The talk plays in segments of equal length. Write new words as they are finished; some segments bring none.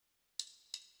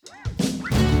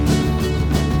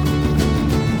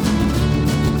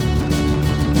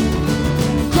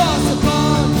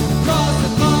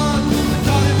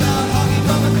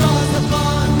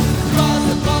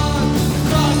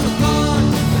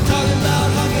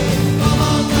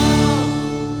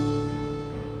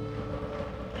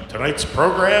Tonight's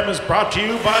program is brought to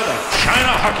you by the China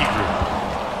Hockey Group.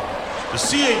 The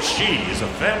CHG is a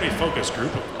family-focused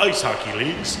group of ice hockey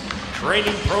leagues,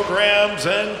 training programs,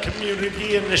 and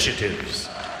community initiatives.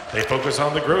 They focus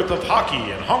on the growth of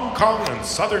hockey in Hong Kong and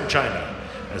southern China,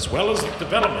 as well as the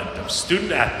development of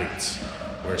student athletes,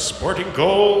 where sporting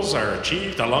goals are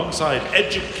achieved alongside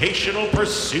educational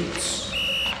pursuits.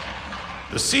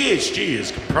 The CHG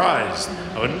is comprised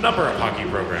of a number of hockey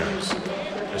programs.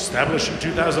 Established in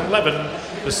 2011,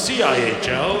 the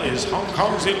CIHL is Hong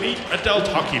Kong's elite adult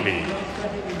hockey league.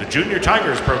 The Junior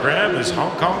Tigers program is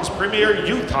Hong Kong's premier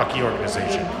youth hockey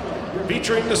organization,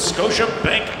 featuring the Scotia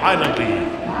Bank Island League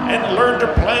and Learn to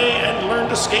Play and Learn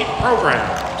to Skate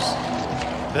programs.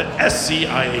 The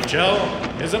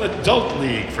SCIHL is an adult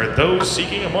league for those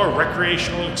seeking a more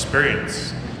recreational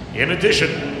experience. In addition,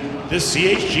 this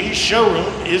CHG showroom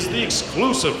is the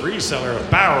exclusive reseller of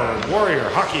Bauer and Warrior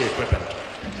hockey equipment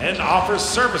and offers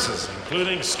services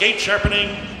including skate sharpening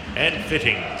and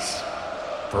fittings.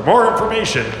 For more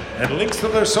information and links to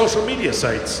their social media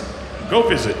sites, go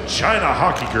visit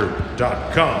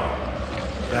ChinaHockeyGroup.com.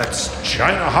 That's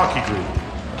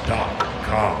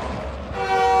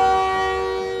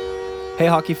ChinaHockeyGroup.com. Hey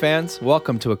hockey fans,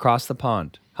 welcome to Across the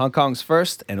Pond, Hong Kong's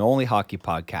first and only hockey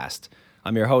podcast.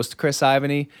 I'm your host, Chris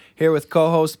Ivany, here with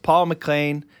co-host Paul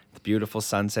McLean, the beautiful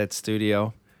Sunset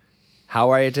Studio.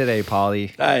 How are you today,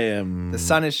 Paulie? I am. The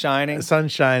sun is shining. The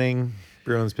sun's shining.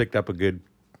 Bruins picked up a good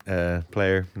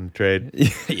player in the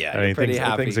trade. Yeah, I mean, pretty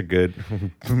happy. Things are good.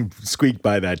 Squeaked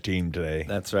by that team today.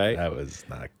 That's right. That was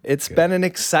not It's good. been an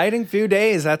exciting few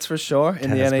days, that's for sure, in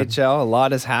the NHL. A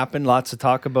lot has happened, lots to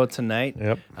talk about tonight.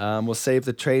 Yep. We'll save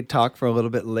the trade talk for a little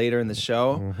bit later in the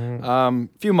show.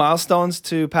 Few milestones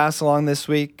to pass along this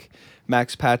week.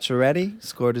 Max Pacioretty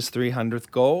scored his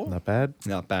 300th goal. Not bad.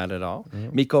 Not bad at all.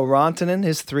 Mikko Rantanen,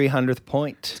 his 300th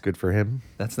point. It's good for him.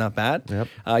 That's not bad. Yep.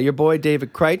 Your boy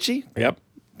David Krejci Yep.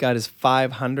 got his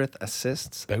 500th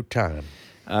assists. About time.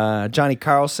 Johnny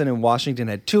Carlson in Washington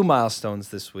had two milestones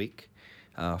this week.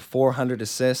 400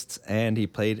 assists, and he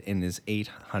played in his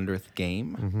 800th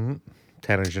game.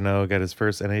 Tanner Jeannot got his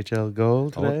first NHL goal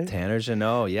today. Oh, Tanner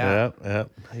Jeannot, yeah. Yep.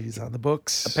 He's on the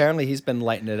books. Apparently, he's been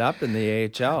lighting it up in the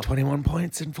AHL. 21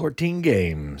 points in 14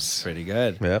 games. Pretty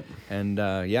good. Yep. And,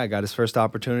 got his first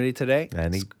opportunity today.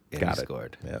 And he got it.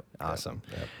 Scored. Yep. Awesome.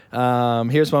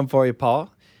 Yep. Here's one for you,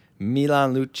 Paul.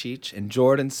 Milan Lucic and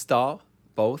Jordan Stahl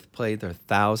both played their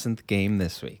 1,000th game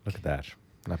this week. Look at that.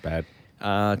 Not bad.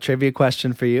 Trivia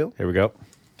question for you. Here we go.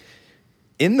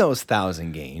 In those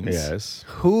 1,000 games, Yes.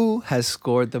 who has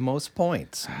scored the most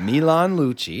points? Milan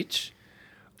Lucic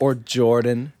or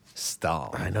Jordan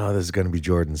Stahl? I know this is going to be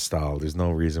Jordan Stahl. There's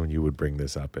no reason you would bring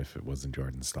this up if it wasn't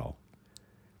Jordan Stahl.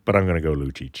 But I'm going to go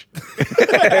Lucic.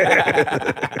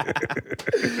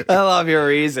 I love your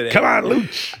reasoning. Come on,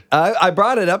 Luch. I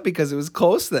brought it up because it was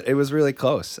close. It was really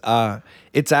close.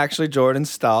 It's actually Jordan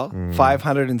Stahl,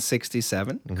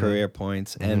 567 career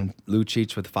points, and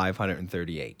Lucic with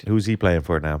 538. Who's he playing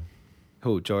for now?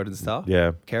 Who, Jordan Stahl?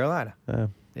 Yeah. Carolina. Yeah.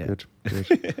 Good.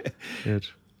 Good.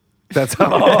 That's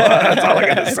all I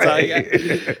got to say.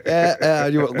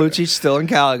 Lucic still in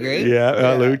Calgary.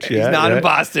 Luch. He's not in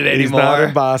Boston anymore. He's not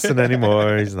in Boston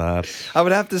anymore. He's not. I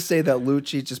would have to say that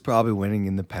Lucic is probably winning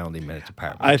in the penalty minute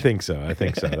department. I think so.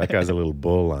 That guy's a little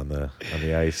bull on the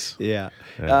ice. Yeah.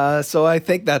 So I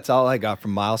think that's all I got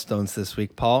from milestones this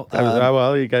week, Paul.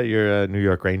 Well, you got your New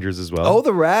York Rangers as well. Oh,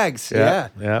 the Rags. Yeah.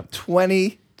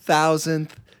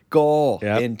 20,000th goal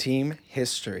in team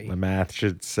history. The math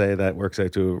should say that works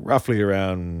out to roughly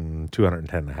around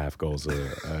 210 and a half goals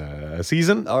a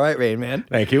season. All right, Rain Man.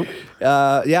 Thank you.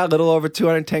 A little over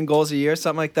 210 goals a year,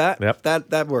 something like that. Yep.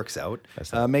 That works out.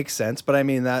 Makes sense. But I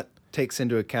mean, that takes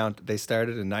into account they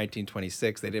started in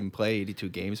 1926. They didn't play 82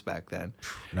 games back then.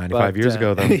 95 years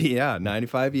ago, though. Yeah,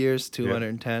 95 years,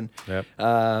 210. Yep.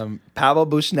 Pavel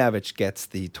Buchnevich gets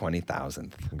the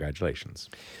 20,000th. Congratulations.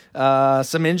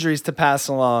 Some injuries to pass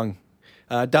along.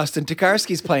 Dustin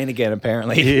Tokarski's playing again,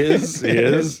 apparently. He is.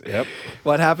 Yep.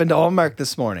 What happened to Olmark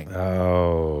this morning?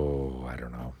 Oh, I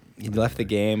don't know. He left the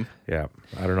game. Yeah.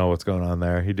 I don't know what's going on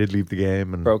there. He did leave the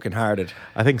game. And Brokenhearted.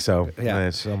 I think so.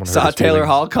 Yeah. Someone Saw hurt his Taylor feelings.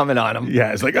 Hall coming on him.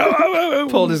 Yeah. It's like, oh.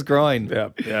 Pulled his groin.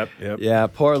 Yep. Yeah,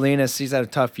 poor Linus. He's had a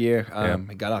tough year.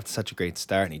 He got off to such a great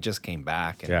start, and he just came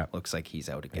back, and looks like he's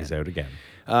out again. He's out again.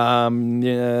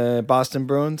 Boston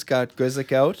Bruins got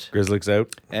Grizzlick out. Grizzlick's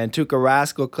out. And Tuukka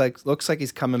Rask looks like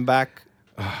he's coming back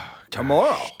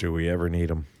tomorrow. Do we ever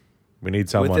need him? We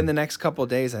need someone. Within the next couple of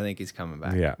days, I think he's coming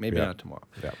back. Yeah, Maybe yeah. not tomorrow.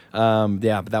 Yeah.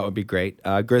 But that would be great.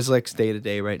 Grizzlick's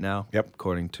day-to-day right now. Yep.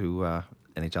 According to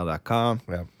NHL.com.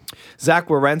 Yeah. Zach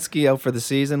Werenski out for the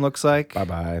season, looks like.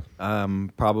 Bye-bye.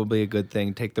 Probably a good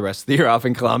thing. Take the rest of the year off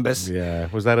in Columbus. Yeah.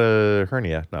 Was that a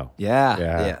hernia? No.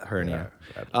 Yeah, hernia.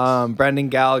 Brendan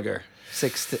Gallagher,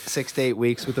 6 to 8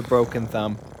 weeks with a broken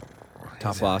thumb.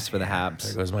 Tough loss for the There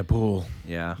Habs. goes my pool.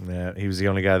 Yeah. Yeah, he was the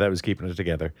only guy that was keeping it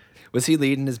together. Was he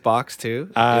leading his box too?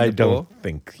 in I the don't pool?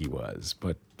 think he was,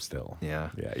 but still. Yeah.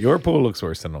 Yeah. Your pool looks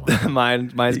worse than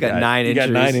mine. Mine's got 9 you injuries.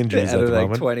 got 9 injuries out at of the like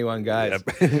moment. 21 guys.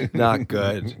 Not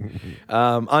good.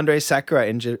 Andre Sekera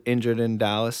injured in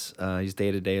Dallas. He's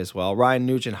day to day as well. Ryan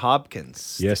Nugent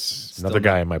Hopkins. Yes, another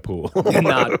guy in my pool.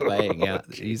 Not playing. Yeah,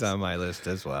 he's on my list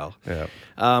as well. Yeah.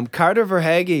 Carter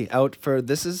Verhaeghe out for.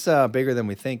 This is bigger than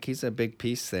we think. He's a big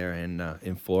piece there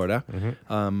in Florida.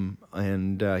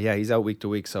 Mm-hmm. He's out week to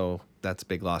week, so that's a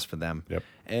big loss for them. Yep.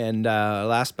 And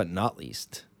last but not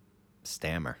least,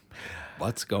 Stammer.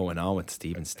 What's going on with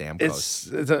Steven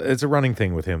Stamkos? It's a running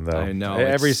thing with him though. I know,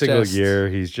 Every it's single just- year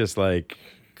he's just like,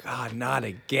 God, not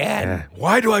again.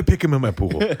 why do I pick him in my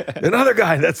pool? Another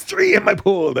guy, that's 3 in my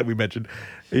pool that we mentioned.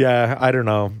 Yeah, I don't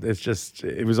know.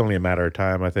 It was only a matter of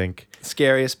time, I think.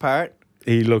 Scariest part?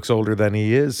 He looks older than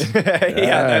he is. Yeah,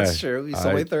 that's true. He's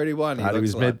only 31. He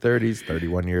was mid-30s,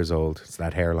 31 years old. It's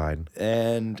that hairline.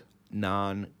 And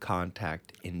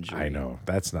non-contact injury. I know.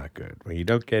 That's not good. When you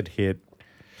don't get hit.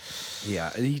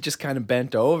 Yeah, he just kind of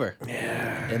bent over.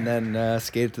 Yeah. And then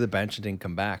skated to the bench and didn't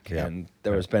come back. Yeah. And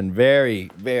there has been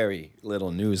very, very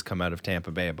little news come out of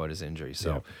Tampa Bay about his injury.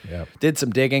 So Yep. did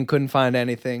some digging, couldn't find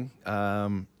anything.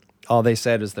 All they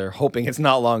said is they're hoping it's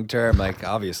not long term, like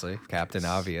obviously, Captain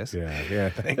Obvious. Yeah,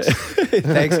 thanks.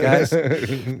 Thanks,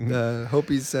 guys. Hope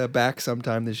he's back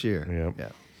sometime this year. Yep. Yeah.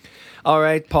 All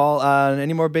right, Paul.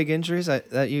 Any more big injuries that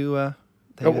you?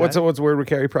 That you What's had? the word with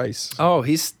Carey Price? Oh,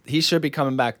 he should be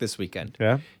coming back this weekend.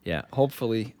 Yeah? Yeah,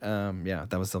 hopefully.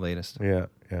 That was the latest. Yeah.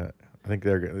 I think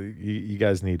you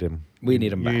guys need him. We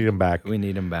need him You back. need him back. We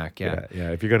need him back. Yeah.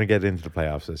 Yeah. If you're going to get into the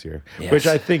playoffs this year, Yes. which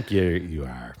I think you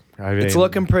are. I mean, It's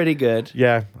looking pretty good.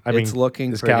 Yeah, I mean, It's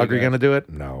looking is pretty Calgary good. going to do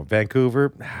it? No.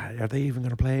 Vancouver, are they even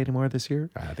going to play anymore this year?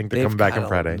 I think they're They've coming back got on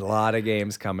Friday. A lot of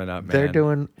games coming up, man. They're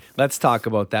doing. Let's talk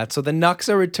about that. So the Nucks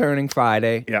are returning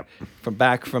Friday. Yep.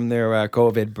 Back from their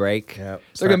COVID break. Yep.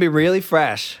 They're going to be really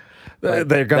fresh. They're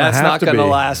going to That's have not to gonna be.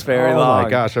 last very Oh long. my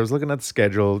gosh, I was looking at the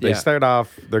schedule. They Yeah. start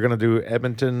off. They're going to do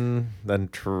Edmonton, then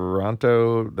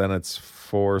Toronto, then it's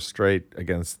 4 straight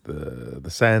against the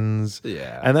Sens.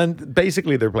 Yeah. And then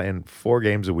basically they're playing 4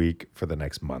 games a week for the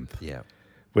next month. Yeah.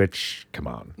 Which, come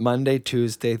on, Monday,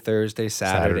 Tuesday, Thursday,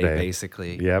 Saturday, Saturday.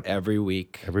 basically. Yep. Every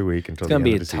week. every week until It's the gonna end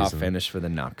be of a the tough season. finish for the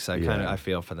Nucks. I Yeah.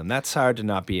 feel for them. That's hard to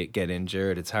not get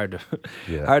injured. It's hard to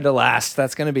Yeah. hard to last.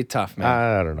 That's gonna be tough, man.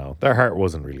 I don't know. Their heart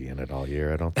wasn't really in it all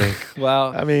year, I don't think.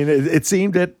 Well, I mean, it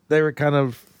seemed that they were kind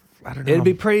of, I don't know. it'd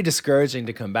be pretty discouraging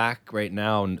to come back right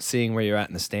now and seeing where you're at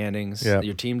in the standings. Yeah.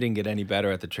 Your team didn't get any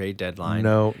better at the trade deadline.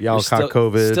 No, y'all You're caught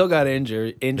COVID. Still got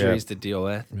injuries Yeah. to deal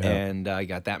with, Yeah. and you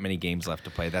got that many games left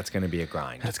to play. That's going to be a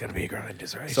grind. That's going to be a grind,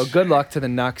 is right. So good luck to the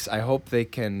Nucks. I hope they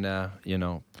can, come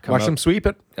Watch out, them sweep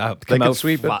it. Come They can out,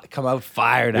 sweep it. come out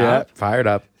fired Yeah, up. fired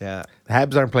up. Yeah. The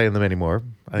Habs aren't playing them anymore.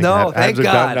 I think No, the thank Habs are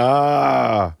God. done.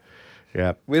 Ah,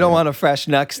 yeah. We don't want a fresh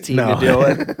Nucks team No. to deal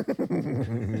with.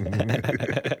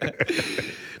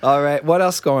 All right. What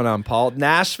else going on, Paul?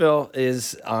 Nashville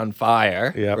is on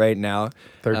fire Yep. right now.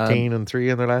 13-3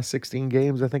 in their last 16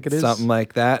 games, I think it is. Something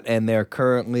like that. And they're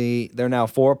now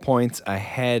 4 points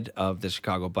ahead of the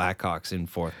Chicago Blackhawks in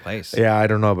 4th place. Yeah, I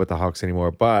don't know about the Hawks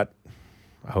anymore, but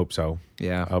I hope so.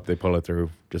 Yeah. I hope they pull it through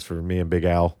just for me and Big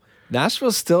Al.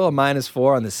 Nashville's still a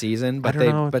 -4 on the season, but I don't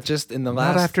know. but just in the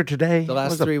Not last after today. the last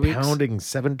What was 3 it, weeks, pounding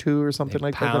 7-2 or something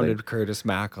like that. pounded Curtis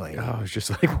McElhinney. Oh, I was just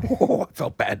like, whoa, I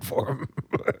felt bad for him.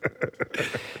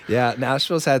 Yeah,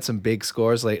 Nashville's had some big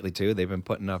scores lately too. They've been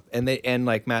putting up, and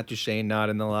like Matt Duchene not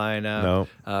in the lineup. No.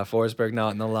 Forsberg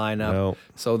not in the lineup. No.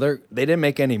 So they didn't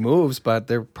make any moves, but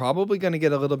they're probably going to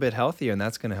get a little bit healthier, and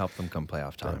that's going to help them come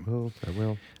playoff time. I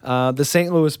will. The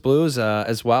St. Louis Blues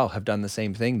as well have done the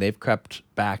same thing. They've crept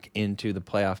back into the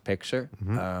playoff picture.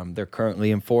 They're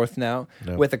currently in 4th now,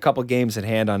 Yep. with a couple games at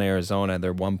hand on Arizona.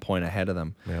 They're 1 point ahead of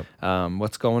them. Yep.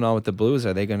 What's going on with the Blues?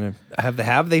 Are they going to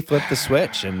have they flipped the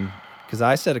switch? And because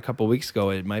I said a couple weeks ago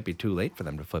it might be too late for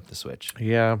them to flip the switch.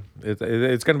 Yeah,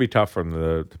 it's going to be tough for them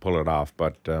to pull it off,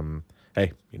 but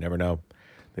hey, you never know.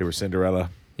 They were Cinderella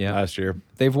last year.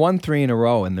 They've won 3 in a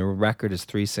row, and their record is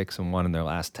 3-6-1 in their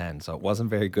last 10. So it wasn't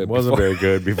very good. Wasn't before. very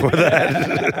good before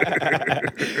that.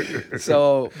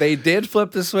 So they did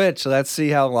flip the switch. Let's see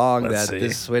how long Let's see.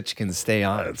 this switch can stay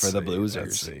on Let's for the see, Bluesers.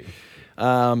 let's see.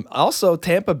 Also,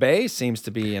 Tampa Bay seems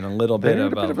to be in a little bit They're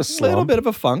of in a bit of a little slump. bit of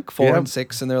a funk. 4 Yeah. and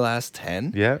 6 in their last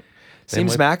 10. Yeah.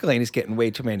 Seems McElhaney's getting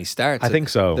way too many starts. I think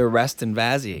so. They're resting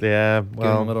Vazzy. Yeah, Give him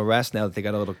well, a little rest now that they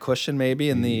got a little cushion maybe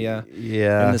in the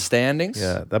yeah, in the standings.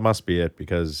 yeah, that must be it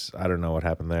because I don't know what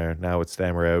happened there. Now with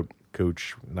Stammer out,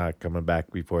 Cooch not coming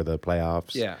back before the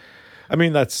playoffs. Yeah. I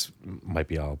mean that's might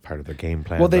be all part of their game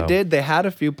plan. Well, they though. did. They had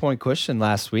a few point cushion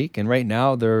last week, and right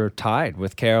now they're tied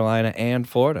with Carolina and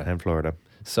Florida. and Florida.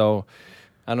 So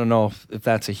I don't know if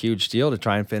that's a huge deal to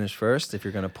try and finish first. If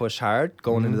you're going to push hard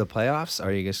going into the playoffs, or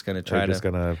are you just going to try They're to? just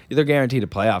gonna. They're guaranteed a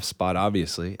playoff spot,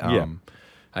 obviously. Yeah.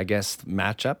 I guess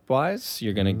matchup wise,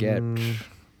 you're going to get.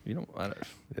 You know,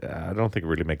 Yeah, I don't think it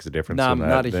really makes a difference. no, in that,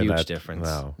 not a in huge that- difference.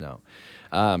 No.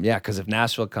 Yeah, because if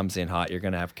Nashville comes in hot, you're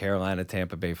going to have Carolina,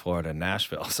 Tampa Bay, Florida, and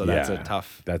Nashville. So that's Yeah, a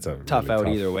tough. That's a tough really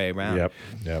out either way around. Yep.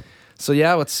 Yep. So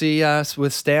yeah, let's see.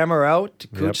 With Stammer out,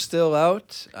 Cooch Yep. still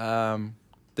out.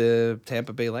 The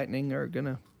Tampa Bay Lightning are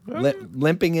gonna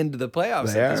limping into the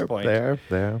playoffs at this point.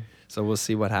 There. So we'll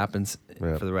see what happens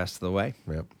Yep. for the rest of the way.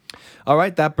 Yep. All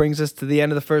right, that brings us to the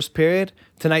end of the first period.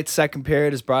 Tonight's second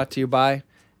period is brought to you by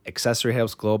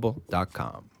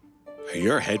AccessoryHouseGlobal.com. Are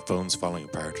your headphones falling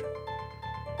apart?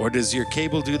 Or does your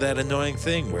cable do that annoying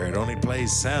thing where it only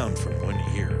plays sound from one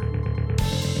ear?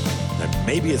 Then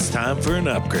maybe it's time for an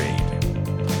upgrade.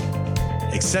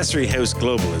 Accessory House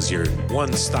Global is your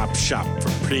one-stop shop for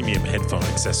premium headphone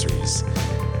accessories.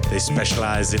 They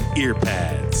specialize in ear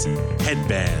pads,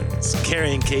 headbands,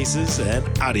 carrying cases, and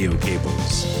audio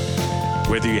cables.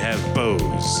 Whether you have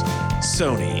Bose,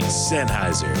 Sony,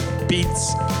 Sennheiser,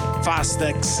 Beats,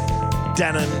 Fostex,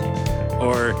 Denon,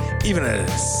 or even a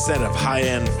set of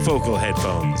high-end focal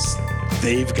headphones,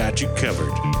 they've got you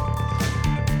covered.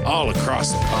 All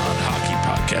across the pond, hockey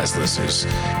podcast listeners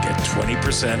get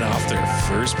 20% off their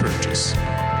first purchase.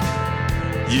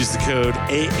 Use the code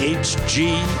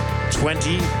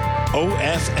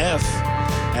AHG20OFF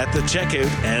at the checkout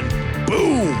and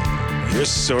boom, you're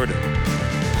sorted.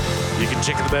 You can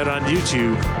check them out on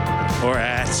YouTube or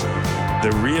at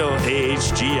The Real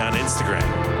AHG on Instagram.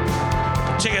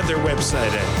 Check out their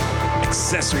website at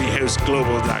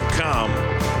AccessoryHouseGlobal.com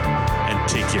and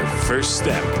take your first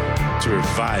step to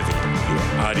reviving your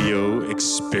audio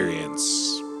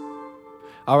experience.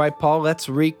 All right, Paul, let's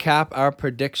recap our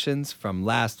predictions from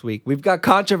last week. We've got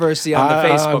controversy on the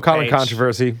Facebook I'm calling page.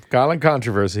 controversy. Calling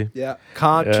controversy. Yeah.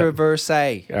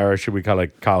 Controversy. Or should we call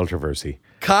it controversy?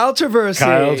 Controversy.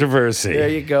 Controversy. There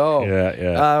you go.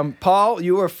 Yeah. Paul,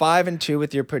 you were 5-2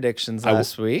 with your predictions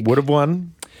last week. Would have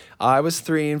won. I was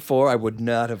 3-4. I would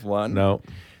not have won. No.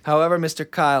 However, Mr.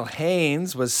 Kyle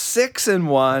Haynes was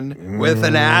 6-1 with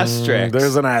an asterisk.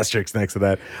 There's an asterisk next to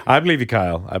that. I believe you,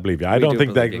 Kyle. I believe you. I don't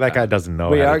think believe you, that guy Kyle. doesn't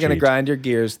know We how are to going to cheat. grind your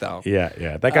gears, though.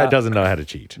 Yeah. That guy doesn't know how to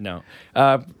cheat. No.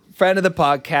 Friend of the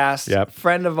podcast. Yep.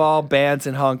 Friend of all bands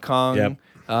in Hong Kong. Yep.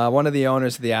 One of the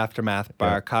owners of the Aftermath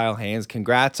Bar, Yep. Kyle Haynes.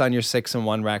 Congrats on your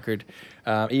 6-1 record.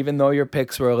 Even though your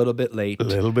picks were a little bit late.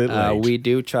 We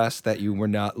do trust that you were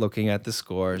not looking at the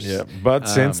scores. Yeah. But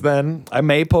since then, I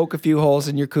may poke a few holes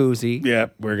in your koozie. yeah,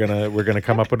 we're gonna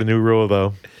come up with a new rule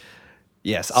though.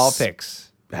 Yes, all picks.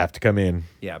 Have to come in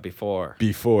Yeah, before.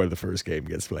 before the first game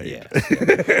gets played. Yeah.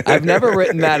 I've never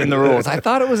written that in the rules. I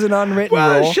thought it was an unwritten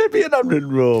Well, rule. it should be an unwritten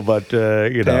rule, but you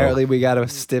know, Apparently, we got to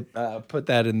put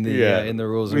that in the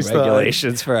rules We and still-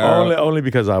 regulations for our. only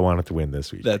because I wanted to win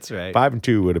this week. That's right.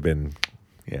 5-2 would have been,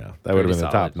 that would have been the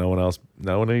solid. top.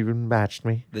 No one even matched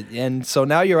me. And so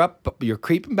now you're up. You're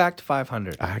creeping back to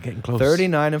 500. Getting close.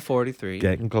 39-43.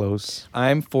 Getting close.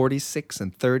 I'm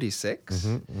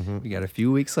 46-36. We got a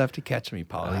few weeks left to catch me,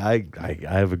 Polly. I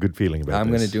have a good feeling about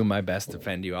I'm this. going to do my best to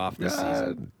fend you off this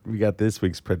season. We got this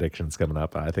week's predictions coming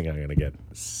up. I think I'm going to get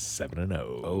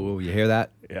 7-0. Oh, you hear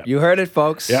that? Yeah. You heard it,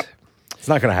 folks. Yep. It's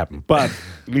not going to happen, but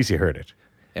at least you heard it.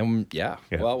 And Yeah.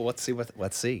 well, let's see.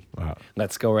 Let's see. Wow.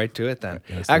 Let's go right to it then.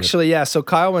 let's do Actually, yeah. So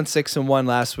Kyle went 6-1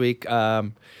 last week.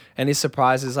 Any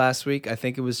surprises last week? I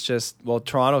think it was just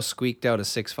Toronto squeaked out a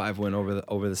 6-5 win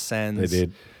over the Sens. They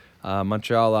did.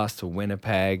 Montreal lost to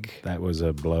Winnipeg. That was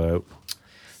a blowout.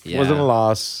 Yeah. It wasn't a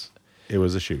loss. It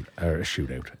was a shootout, a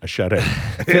shutout.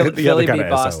 Philly The other beat kind of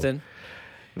SO. Boston,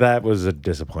 That was a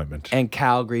disappointment. and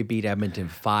Calgary beat Edmonton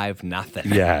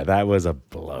 5-0. Yeah, that was a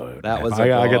blowout. That was a I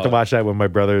got to blowout. watch that with my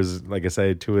brothers. Like I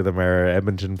say, two of them are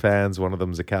Edmonton fans. One of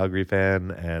them's a Calgary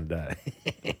fan, and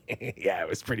yeah, it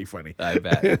was pretty funny. I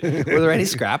bet. Were there any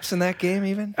scraps in that game?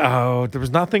 Even Oh, there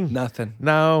was nothing. nothing.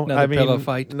 No, Another I mean, pillow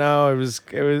fight? No,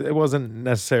 it wasn't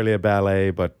necessarily a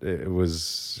ballet, but it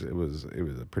was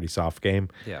a pretty soft game.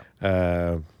 Yeah.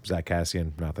 Zach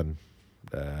Cassian, nothing.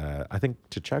 I think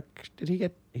Tkachuk,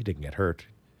 he didn't get hurt.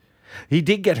 He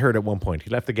did get hurt at one point. He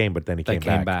left the game, but then he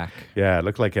came back. Yeah, it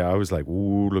looked like I was like,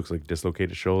 ooh, looks like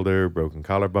dislocated shoulder, broken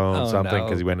collarbone, Oh, something, no.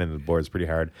 because he went into the boards pretty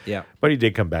hard. Yeah. But he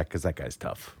did come back because that guy's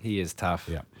tough. He is tough.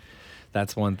 Yeah.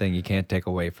 That's one thing you can't take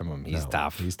away from him. He's No,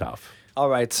 tough. He's tough. All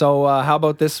right. So how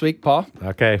about this week, Paul?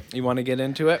 Okay. You want to get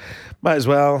into it? Might as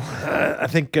well. I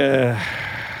think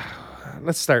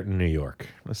let's start in New York.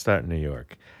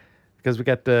 Because we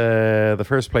got the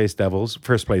first place Devils.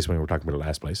 First place when we were talking about the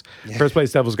last place. First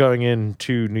place Devils going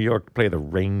into New York to play the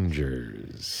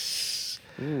Rangers.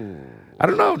 I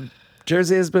don't know.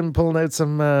 Jersey has been pulling out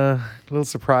some little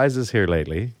surprises here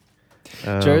lately.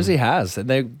 Jersey has.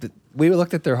 And we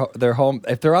looked at their home.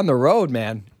 If they're on the road,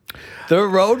 man, their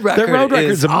road record record's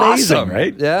is amazing, awesome.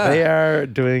 right? Yeah. They are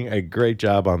doing a great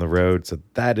job on the road. So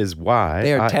that is why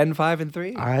They are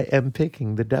 10-5-3. I am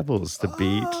picking the Devils to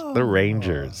beat the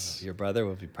Rangers. Your brother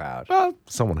will be proud. Well,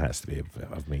 someone has to be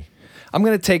of me. I'm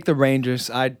going to take the Rangers.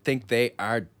 I think they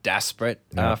are desperate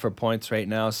Yeah. for points right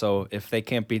now. So if they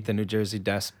can't beat the New Jersey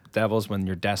Devils when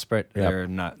you're desperate,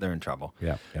 Yep. they're in trouble.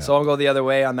 Yeah, yeah. So I'll go the other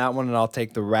way on that one, and I'll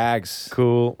take the Rags.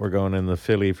 Cool. We're going in the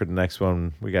Philly for the next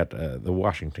one. We got the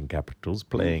Washington Capitals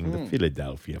playing the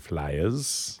Philadelphia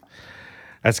Flyers.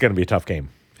 That's going to be a tough game.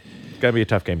 It's going to be a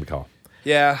tough game to call.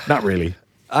 Yeah, Not really.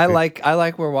 I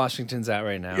like where Washington's at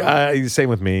right now. Same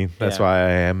with me. That's Yeah. why I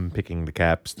am picking the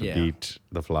Caps to Yeah. beat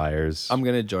the Flyers. I'm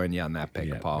going to join you on that pick,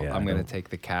 Yeah, Paul. yeah, I'm I going to don't- take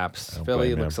the Caps. don't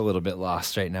Philly blame looks a little bit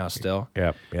lost right now still.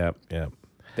 Yep.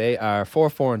 They are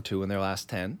 4-4-2 in their last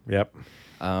 10. Yep.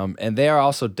 And they are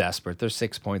also desperate. They're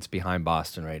 6 points behind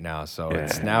Boston right now. So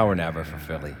it's now or never for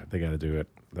Philly. They got to do it.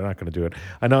 They're not going to do it.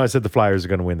 I know I said the Flyers are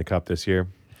going to win the Cup this year.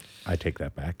 I take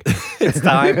that back. It's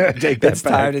time. Take that it's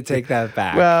back. time to take that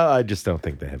back. Well, I just don't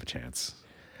think they have a chance.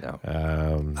 no.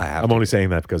 I'm only saying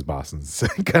that because Boston's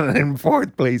kind of in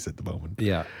fourth place at the moment.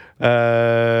 Yeah.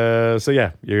 So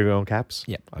yeah, you're going Caps?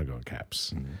 Yep. I'm going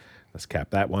Caps. Let's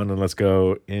cap that one and let's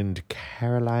go into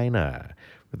Carolina,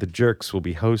 where the Jerks will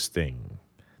be hosting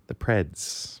the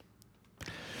Preds.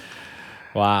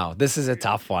 Wow. This is a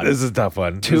tough one. This is a tough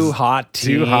one. Two hot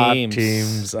teams. Two hot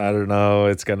teams. I don't know.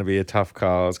 It's going to be a tough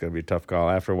call.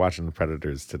 After watching the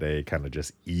Predators today, kind of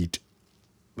just eat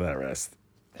the rest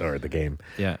or the game.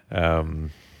 Yeah.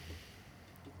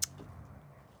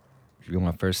 You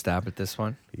want first stab at this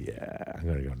one? Yeah, I'm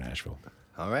going to go Nashville.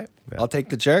 All right. I'll take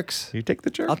the Jerks. You take the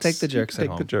Jerks. I'll take the Jerks You at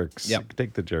take the home. Jerks. Yep. You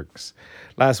take the Jerks.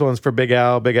 Last one's for Big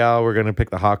Al. Big Al, we're going to pick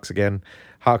the Hawks again.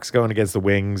 Hawks going against the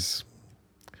Wings.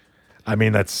 I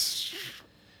mean, that's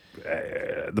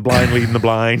the blind leading the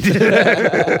blind.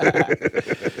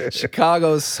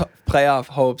 Chicago's playoff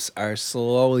hopes are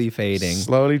slowly fading.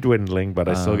 Slowly dwindling, but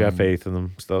I still got faith in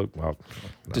them. Still, well,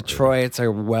 not Detroit's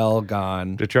are well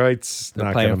gone. Detroit's They're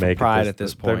not playing going to for make pride it. at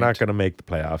this They're not point. going to make the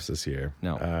playoffs this year.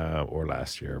 No. Or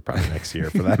last year, probably next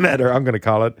year for that matter. I'm going to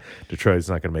call it. Detroit's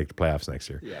not going to make the playoffs next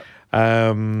year.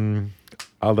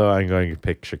 Although I'm going to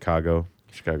pick Chicago.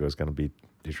 Chicago's going to beat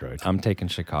Detroit. I'm taking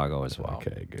Chicago as well.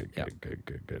 Okay, good. Yep.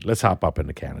 Let's hop up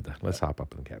into Canada.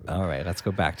 All right, let's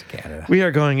go back to Canada. We are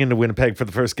going into Winnipeg for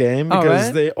the first game All because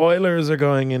right. the Oilers are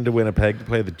going into Winnipeg to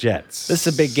play the Jets. This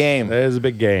is a big game. It is a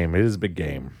big game.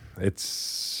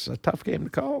 It's a tough game to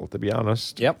call, to be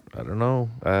honest. Yep. I don't know.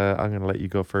 I'm going to let you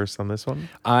go first on this one.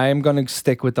 I'm going to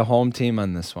stick with the home team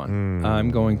on this one. I'm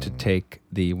going to take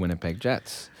the Winnipeg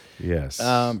Jets. Yes.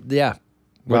 Yeah.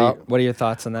 Well, What are your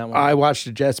thoughts on that one? I watched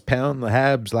the Jets pound the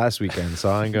Habs last weekend,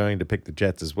 so I'm going to pick the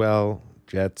Jets as well.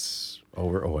 Jets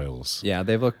over Oils. Yeah,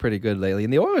 they've looked pretty good lately.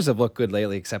 And the Oilers have looked good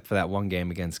lately, except for that one game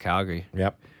against Calgary.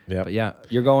 Yep. But yeah,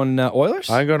 you're going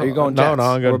Oilers? I'm going. Or you going no, Jets? no,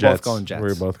 I'm going We're Jets. both going Jets.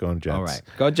 We're both going Jets. All right,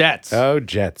 go Jets. Oh,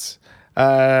 Jets.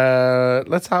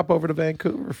 Let's hop over to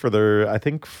Vancouver for their, I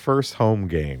think, first home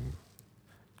game.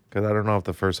 Because I don't know if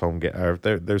the first home game, or if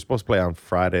they're supposed to play on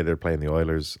Friday. They're playing the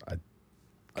Oilers. I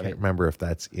can't remember if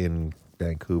that's in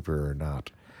Vancouver or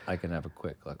not. I can have a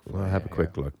quick look. I'll have a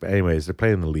quick look. But anyways, they're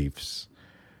playing the Leafs.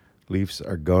 Leafs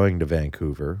are going to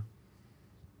Vancouver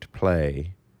to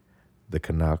play the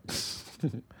Canucks.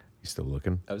 You still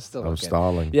looking? I'm still I'm looking.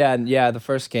 stalling. Yeah. The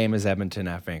first game is Edmonton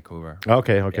at Vancouver.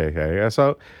 Okay. Yeah,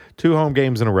 so 2 home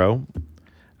games in a row.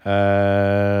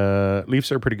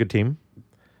 Leafs are a pretty good team.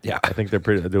 Yeah. I think they're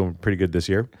doing pretty good this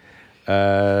year.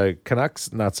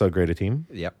 Canucks, not so great a team.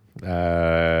 Yep. I'm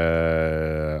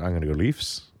going to go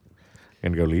Leafs.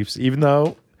 Even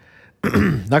though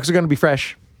Canucks are going to be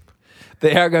fresh.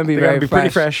 They are going to be They're very gonna be pretty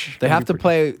fresh. They Gonna have be to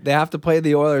play. They have to play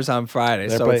the Oilers on Friday,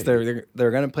 They're so play- it's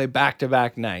they're going to play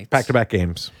back-to-back nights. Back-to-back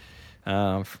games.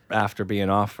 After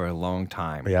being off for a long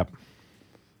time. Yep.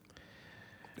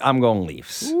 I'm going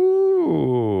Leafs.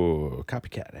 Ooh,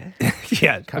 copycat, eh?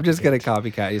 Yeah, I'm just going to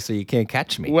copycat you so you can't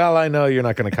catch me. Well, I know you're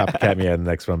not going to copycat me on the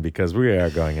next one because we are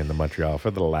going into Montreal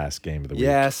for the last game of the week.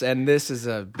 Yes, and this is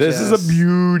a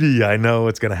beauty. I know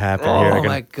what's going to happen here. Oh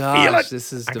my gosh,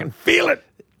 this is I the can feel it.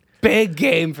 big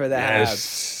game for the Habs.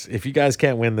 Yes. If you guys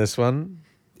can't win this one,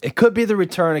 It could be the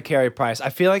return of Carey Price. I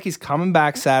feel like he's coming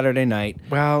back Saturday night.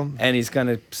 well, And he's going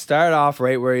to start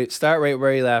right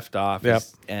where he left off. Yep.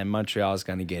 And Montreal is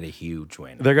going to get a huge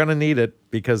win. they're going to need it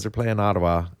because they're playing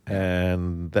Ottawa,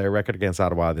 and their record against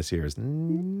Ottawa this year is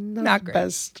not great.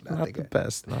 best. Not Not the the good.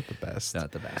 best. Not the best.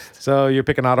 Not the best. So you're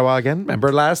picking Ottawa again?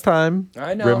 Remember last time?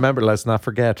 I know. Remember, let's not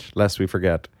forget, lest we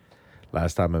forget.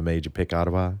 Last time I made you pick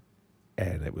Ottawa,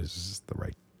 and it was the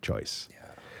right choice. Yeah.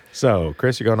 So,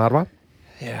 Chris, you going Ottawa?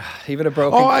 Yeah, even a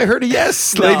broken. Oh, I heard a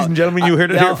yes. No, Ladies and gentlemen, you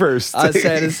heard it no, here first. I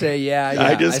said to say yeah.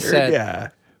 I just heard said,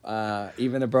 yeah.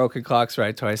 Even a broken clock's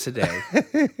right twice a day.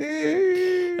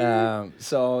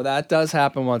 So that does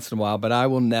happen once in a while, but I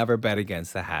will never bet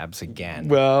against the Habs again.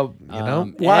 Well, you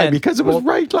know why? And- Because it was well,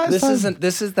 right last this time.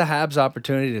 This is the Habs'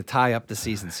 opportunity to tie up the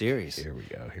season series. Here we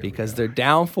go. Because they're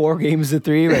down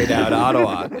 4-3 right now to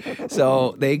Ottawa.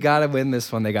 So they got to win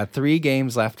this one. They got 3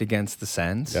 games left against the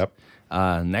Sens. Yep.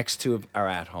 Next 2 are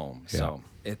at home. So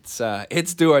it's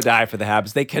do or die for the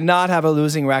Habs. They cannot have a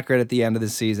losing record at the end of the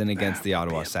season against the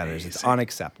Ottawa Senators. It's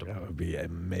unacceptable. That would be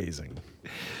amazing.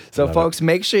 So, folks,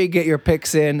 make sure you get your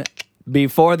picks in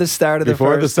before the start of the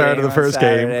first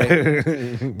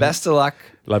game. Best of luck.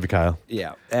 Love you, Kyle.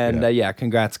 Yeah. And,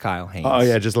 congrats, Kyle Haynes. Oh,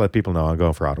 yeah, just let people know I'm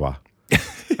going for Ottawa.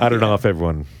 I don't know if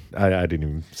everyone... I didn't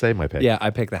even say my pick. Yeah, I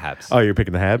picked the Habs. Oh, you're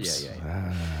picking the Habs?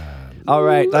 Yeah. All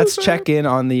right, let's check in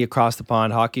on the Across the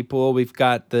Pond hockey pool. We've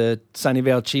got the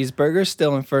Sunnyvale Cheeseburger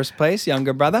still in first place,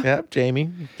 younger brother. Yep, Jamie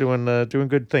doing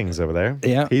good things over there.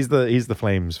 Yeah. He's the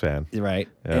Flames fan. Right.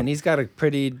 Yeah. And he's got a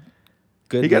pretty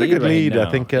good He got a good right lead. now.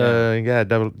 I think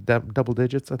double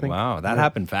digits, I think. Wow, that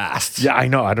happened fast. Yeah, I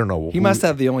know. I don't know. He must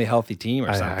have the only healthy team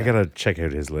or something. I got to check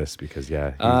out his list because he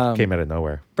came out of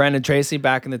nowhere. Brendan Tracy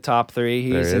back in the top 3.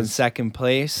 There He's he in is. second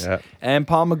place. Yeah. And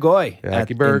Paul McGoy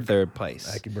Hackeyberg. in third place.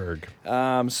 Hackeyberg.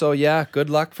 So, good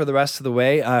luck for the rest of the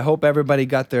way. I hope everybody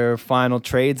got their final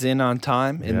trades in on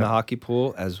time in the hockey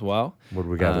pool as well. What do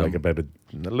we got? Like about a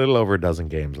little over a dozen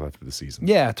games left of the season.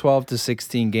 Yeah, 12 to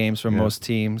 16 games for most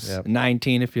teams. Yep.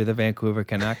 19 if you're the Vancouver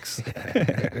Canucks.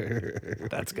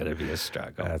 That's going to be a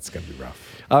struggle. That's going to be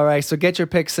rough. All right, so get your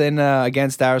picks in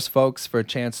against ours, folks, for a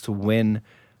chance to win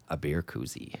a beer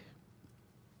koozie.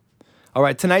 All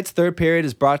right, tonight's third period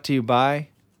is brought to you by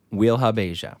Wheel Hub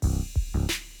Asia.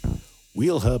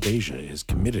 Wheel Hub Asia is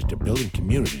committed to building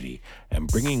community and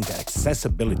bringing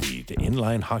accessibility to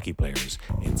inline hockey players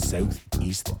in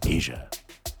Southeast Asia.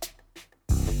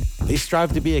 They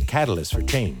strive to be a catalyst for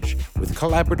change with a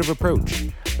collaborative approach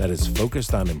that is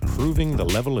focused on improving the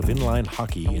level of inline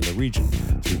hockey in the region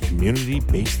through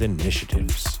community-based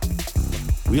initiatives.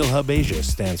 Wheel Hub Asia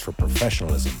stands for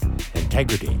professionalism,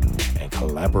 integrity, and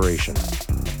collaboration.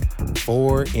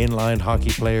 For inline hockey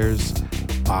players,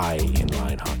 by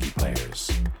inline hockey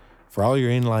players. For all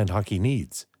your inline hockey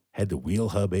needs, head to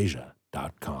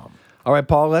wheelhubasia.com. All right,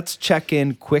 Paul, let's check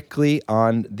in quickly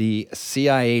on the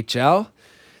CIHL.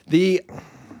 The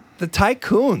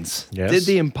Tycoons did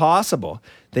the impossible.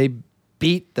 They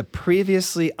beat the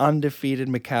previously undefeated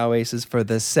Macau Aces for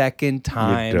the second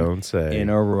time You don't say. in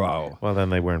a row. Well, then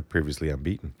they weren't previously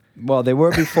unbeaten. Well, they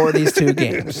were before these 2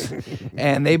 games,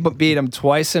 and they beat them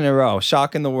twice in a row,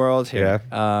 shocking the world here.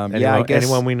 I guess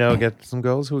Anyone we know get some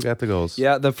goals? Who got the goals?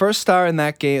 Yeah, the first star in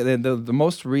that game, the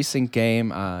most recent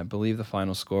game, I believe the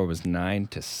final score was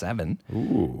 9-7.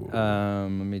 Ooh. Let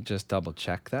me just double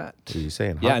check that. What are you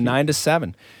saying? Yeah, Hockey?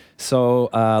 9-7. So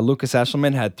Lucas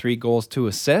Eshelman had 3 goals, 2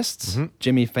 assists. Mm-hmm.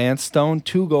 Jimmy Fanstone,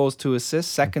 2 goals, 2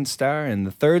 assists, second star, and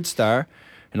the third star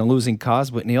in a losing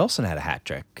cause, Whitney Olsen had a hat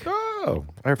trick. Oh,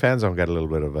 our fan zone got a little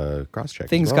bit of a cross-check.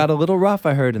 Things got a little rough,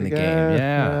 I heard, in the Yeah, game.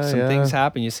 yeah, Some yeah. things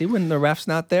happen. You see when the ref's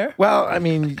not there? Well, I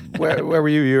mean, where were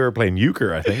you? You were playing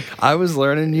euchre, I think. I was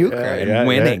learning euchre and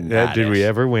winning. Yeah. that Did we is.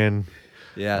 ever win?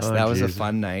 Yes, Oh, that was a Jesus.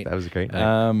 fun night. That was a great night.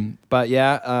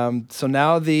 So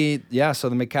now the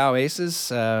Macau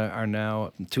Aces are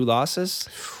now 2 losses.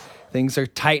 Things are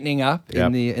tightening up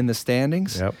Yep. in the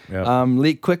standings.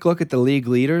 Yep. Quick look at the league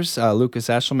leaders. Lucas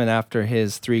Eshelman, after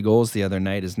his 3 goals the other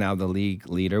night, is now the league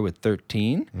leader with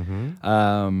 13.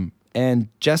 Mm-hmm. And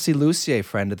Jesse Lucier,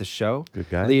 friend of the show, Good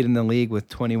guy. leading the league with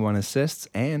 21 assists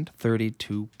and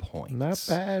 32 points. Not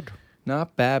bad.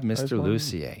 Not bad, Mr. one.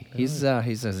 Lucier. He's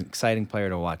an exciting player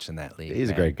to watch in that league. He's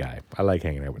a man. great guy. I like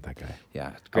hanging out with that guy.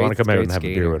 Yeah, I want to come out great and have a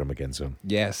skater. beer with him again soon.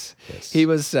 Yes. Yes. He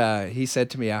was. He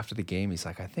said to me after the game, he's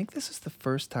like, "I think this is the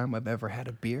first time I've ever had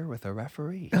a beer with a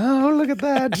referee." Oh, look at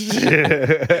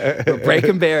that. We're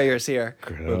breaking barriers here.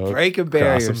 We're breaking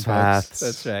barriers, Crossing folks. paths.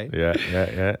 That's right.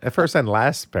 Yeah. At first and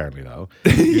last, apparently, though.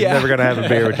 He's Yeah. never going to have a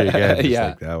beer with you again. It's Yeah.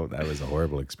 like, that was a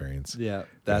horrible experience. Yeah,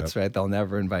 that's right. They'll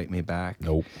never invite me back.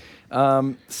 Nope.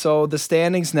 So the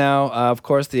standings now, of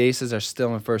course, the Aces are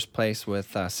still in first place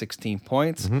with 16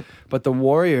 points, but the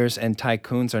Warriors and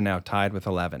Tycoons are now tied with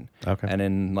 11. Okay. And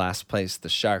in last place, the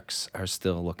Sharks are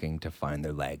still looking to find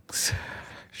their legs,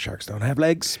 Sharks don't have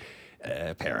legs.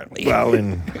 apparently. Well,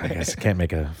 I guess I can't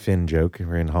make a Finn joke.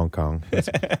 We're in Hong Kong. That's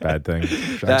a bad thing.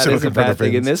 Sharks that are is a looking for their bad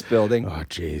thing in fins. this building. Oh,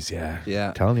 jeez, yeah. Yeah.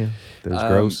 I'm telling you. That was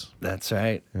gross. That's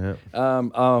right.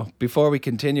 Yeah. Before we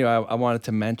continue, I wanted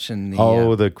to mention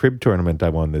the... The crib tournament I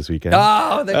won this weekend. the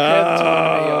crib Oh,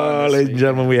 tournament. ladies and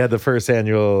gentlemen, we had the first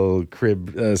annual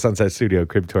Sunset Studio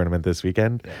crib tournament this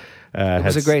weekend. It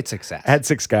was a great success. Had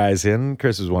 6 guys in.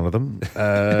 Chris was one of them.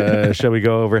 Shall we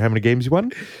go over how many games you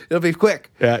won? It'll be quick.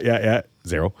 Yeah.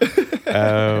 0.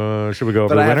 Should we go over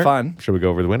But the I had winner? fun. Should we go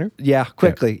over the winner? Yeah,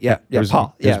 quickly. Yeah,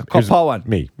 Paul. Paul won.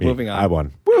 Me. Moving on. I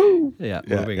won. Woo! Yeah,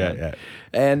 Yeah, moving yeah, on. yeah.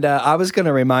 And I was going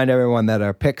to remind everyone that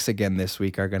our picks again this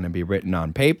week are going to be written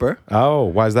on paper. Oh,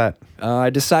 why is that? I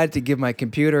decided to give my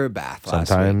computer a bath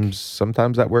last week.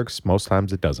 Sometimes that works. Most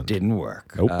times it doesn't. Didn't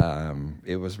work. Nope.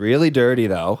 It was really dirty,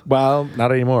 though. Well,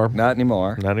 not anymore. Not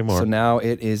anymore. Not anymore. So now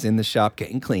it is in the shop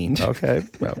getting cleaned. Okay.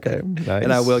 Nice.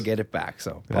 And I will get it back.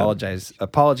 So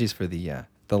apologies for the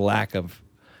lack of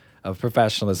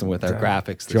professionalism with our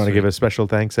graphics. Do you want to give a special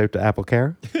thanks out to Apple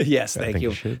Care? Yes, I thank think you.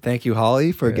 you should. Thank you,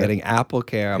 Holly, for getting Apple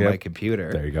Care on Yep. my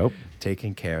computer. There you go.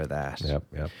 Taking care of that. Yep.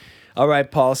 All right,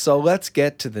 Paul. So let's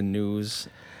get to the news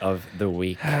of the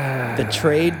week. The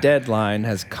trade deadline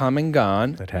has come and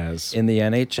gone It has. in the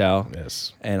NHL.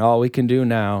 Yes. And all we can do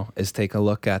now is take a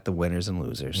look at the winners and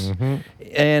losers. Mm-hmm.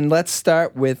 And let's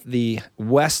start with the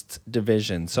West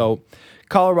Division. So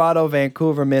Colorado,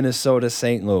 Vancouver, Minnesota,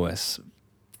 St. Louis.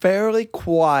 Fairly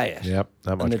quiet Yep.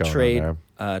 Not much on the going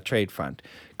on trade front.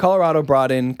 Colorado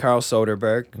brought in Carl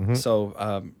Soderberg, so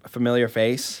a familiar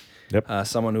face. Yep.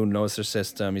 Someone who knows their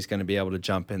system. He's going to be able to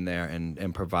jump in there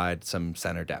and provide some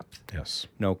center depth. Yes.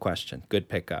 No question. Good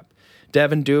pickup.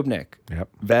 Devin Dubnyk, Yep.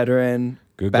 veteran,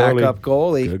 Good backup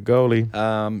goalie. Good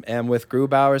goalie. And with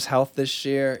Grubauer's health this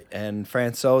year and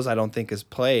Francouz, I don't think has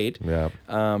played. Yeah.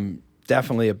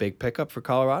 Definitely a big pickup for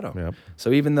Colorado. Yep.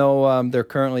 So even though they're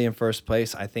currently in first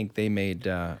place, I think they made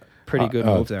pretty good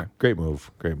move there. Great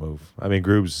move. I mean,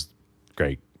 Grube's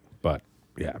great, but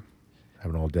yeah,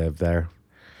 have an old Dev there.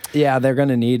 Yeah, they're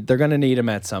gonna need him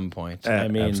at some point. I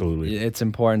mean, absolutely. it's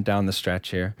important down the stretch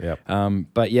here. Yep.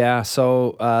 But yeah,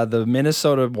 so the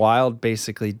Minnesota Wild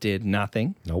basically did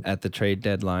nothing Nope. at the trade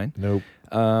deadline. Nope.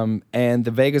 And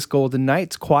the Vegas Golden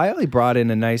Knights quietly brought in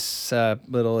a nice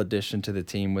little addition to the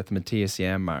team with Matthias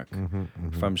Janmark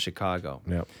from Chicago.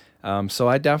 Yep. So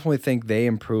I definitely think they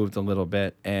improved a little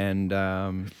bit. And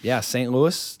St.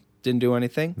 Louis didn't do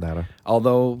anything. Nada.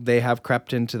 Although they have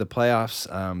crept into the playoffs,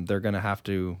 they're going to have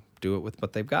to do it with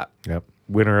what they've got. Yep.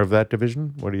 Winner of that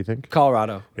division. What do you think?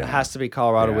 Colorado. Yeah. It has to be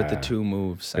Colorado with the Yeah. 2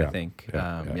 moves, I Yeah. think.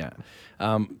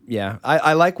 Yeah.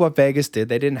 I like what Vegas did.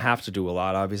 They didn't have to do a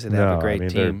lot. Obviously, they have a great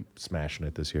they're team. smashing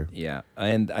it this year. Yeah,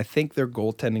 and I think their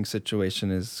goaltending situation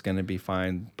is going to be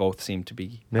fine. Both seem to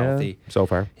be Yeah, healthy. so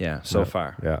far. Yeah, so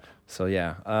far. Yeah. So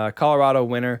yeah, Colorado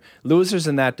winner. Losers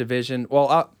in that division.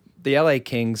 Well, the LA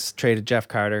Kings traded Jeff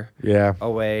Carter Yeah.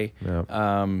 away.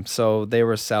 Yeah. So they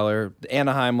were a seller.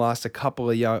 Anaheim lost a couple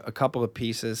of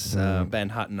pieces. Ben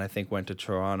Hutton, I think, went to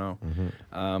Toronto.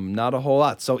 Not a whole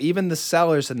lot. So even the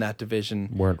sellers in that division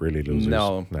Weren't really losers.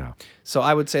 No. No. So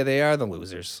I would say they are the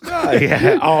losers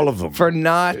Yeah, all of them. for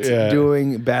not Yeah.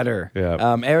 doing better.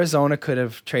 Yeah. Arizona could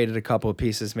have traded a couple of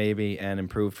pieces maybe and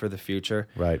improved for the future.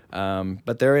 Right.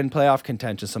 But they're in playoff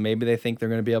contention, so maybe they think they're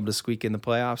going to be able to squeak in the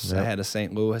playoffs ahead of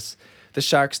St. Louis. The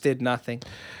Sharks did nothing.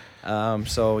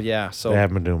 So They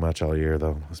haven't been doing much all year,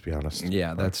 though. Let's be honest.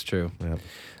 yeah, that's true.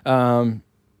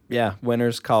 Yeah.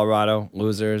 Winners Colorado,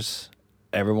 losers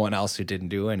everyone else who didn't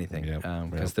do anything Yep,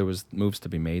 because there was moves to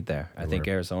be made there. I think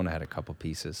Arizona had a couple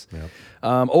pieces. Yep.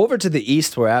 Over to the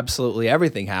East where absolutely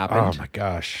everything Oh happened. my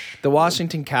gosh. The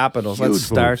Washington Capitals. Huge Let's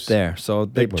start moves. there. So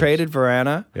they Big moves. traded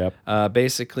Verana, Yep.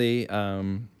 basically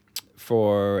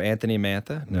for Anthony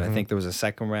Mantha. And I think there was a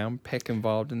second round pick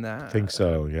involved in that. I think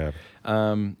so. Yeah.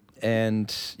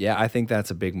 And yeah, I think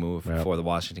that's a big move Yep. for the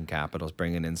Washington Capitals,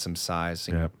 bringing in some size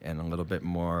and, Yep. and a little bit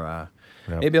more,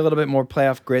 Yep. maybe a little bit more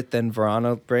playoff grit than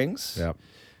Verano brings. Yeah.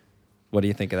 What do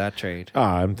you think of that trade?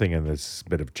 I'm thinking this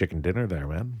bit of chicken dinner there,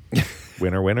 man.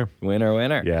 Winner, winner.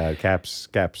 Winner. Yeah, Caps,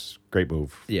 great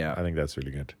move. Yeah. I think that's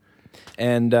really good.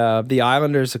 And the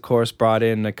Islanders, of course, brought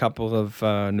in a couple of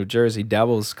New Jersey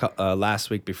Devils last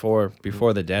week before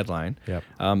the deadline. Yep.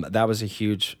 That was a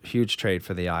huge trade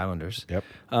for the Islanders. Yep.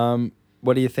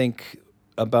 What do you think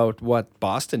about what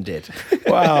Boston did?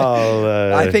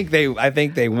 Well, I think they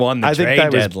won the I think trade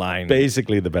that was deadline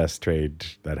basically the best trade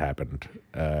that happened.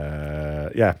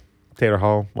 Yeah, Taylor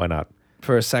Hall, why not?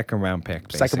 for a second round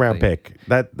pick. Second round basically. pick.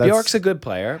 That's Bjork's a good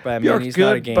player, but I mean Bjork's he's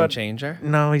not a good, game but- changer.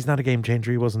 No, he's not a game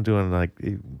changer. He wasn't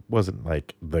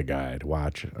like the guy to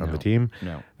watch on No, the team.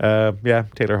 no. Yeah,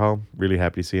 Taylor Hall. Really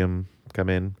happy to see him come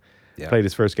in. Yeah. Played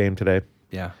his first game today.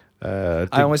 Yeah. Uh,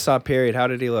 I only saw a period. How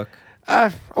did he look?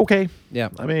 Okay. Yeah.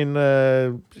 I mean,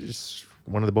 just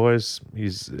one of the boys.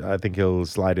 I think he'll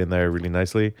slide in there really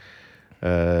nicely.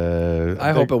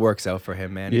 I hope it works out for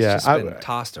him, man. He's Yeah, just been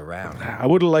tossed around. I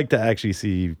would have liked to actually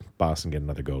see Boston get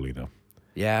another goalie, though.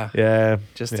 Yeah. Yeah,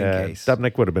 Just in yeah. case.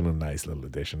 Dubnyk would have been a nice little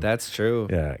addition. That's true.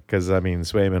 Yeah, because I mean,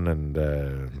 Swayman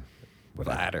and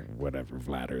Vladar. whatever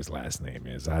Vladar's last name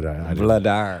is, I don't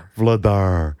Vladar.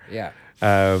 Vladar. Yeah.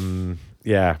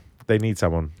 Yeah, they need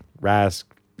someone. Rask,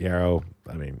 Yarrow.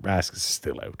 I mean, Rask is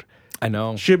still out. I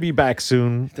know. Should be back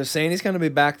soon. They're saying he's going to be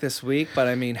back this week, but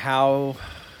I mean, how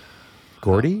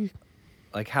Gordy?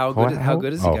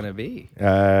 good is he Oh. going to be?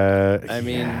 I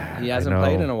mean, he hasn't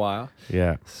played in a while,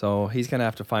 Yeah. so he's going to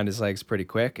have to find his legs pretty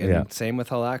quick. And Yeah. same with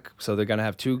Halak. So they're going to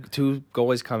have two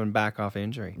goalies coming back off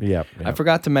injury. Yep. I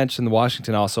forgot to mention the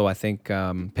Washington also. I think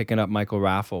picking up Michael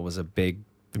Raffle was a big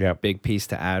piece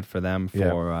to add for them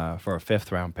for a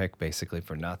fifth round pick, basically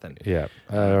for nothing. Yeah.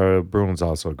 Bruins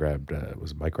also grabbed,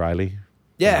 was it Mike Riley?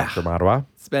 Yeah. From Ottawa.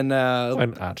 It's been Why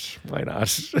not? Why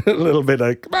not? A little bit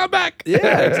of, come on back. yeah,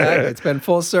 exactly. It's been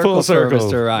full circle, Full circle. for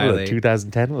Mr. Riley.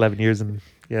 2010, 11 years in.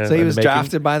 Yeah, So he in was the making.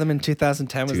 drafted by them in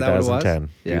 2010. Was that what it was? 2010.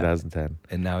 Yeah. 2010.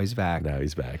 And now he's back. Now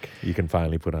he's back. You can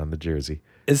finally put on the jersey.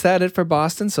 Is that it for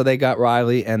Boston? So they got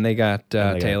Riley and they got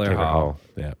And they got Taylor Hall.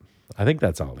 Yeah. I think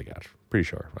that's all they got. Pretty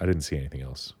sure. I didn't see anything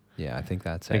else. Yeah, I think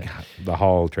that's I it. think the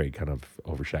Hall trade kind of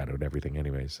overshadowed everything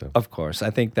anyway. So Of course, I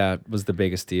think that was the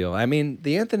biggest deal. I mean,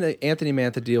 the Anthony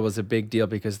Mantha deal was a big deal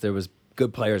because there was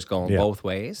good players going Yeah. both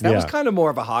ways. That was Yeah. kind of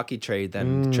more of a hockey trade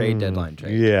than trade deadline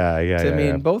trade. yeah, yeah. So, I yeah,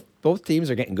 mean, yeah. both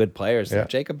teams are getting good players. Yeah.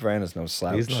 Jacob Vrana's no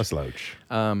slouch. He's no slouch.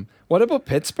 What about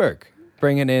Pittsburgh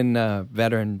bringing in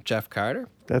veteran Jeff Carter?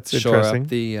 That's Shore interesting. up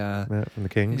the. Yeah, from the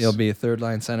Kings. He'll be a third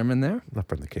line centerman there. Not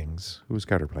from the Kings. Who's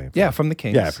Carter playing for? Yeah, from the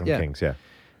Kings. Yeah, from the Kings. Yeah.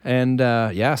 And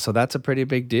so that's a pretty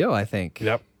big deal, I think.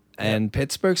 Yep. And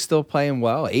Pittsburgh's still playing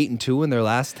well, 8-2 in their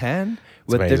last 10.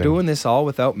 They're amazing. doing this all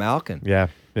without Malkin. Yeah.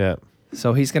 Yeah.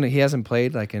 So he hasn't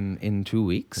played like in 2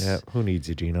 weeks. Yeah. Who needs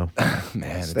you, Gino?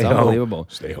 Man, Stay it's home. unbelievable.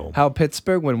 Stay home. How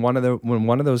Pittsburgh, when one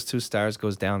of those two stars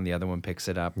goes down, the other one picks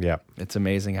it up. Yeah. It's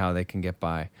amazing how they can get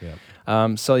by. Yeah.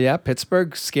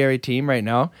 Pittsburgh, scary team right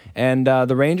now. And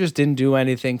the Rangers didn't do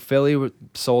anything. Philly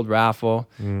sold Raffle.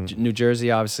 New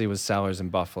Jersey obviously was sellers, and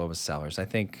Buffalo was sellers. I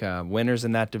think winners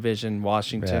in that division,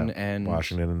 Washington Yeah. and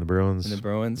Washington and the Bruins. the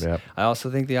Bruins. Yep. I also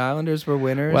think the Islanders were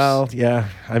winners. Well, yeah.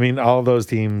 I mean, all those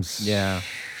teams. Yeah.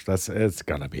 It's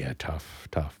gonna be a tough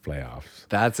playoffs.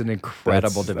 That's an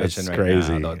incredible That's division right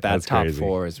crazy. now. Though. That That's top crazy.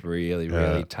 four is really, Yeah.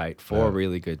 really tight. Four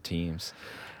really good teams.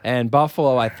 And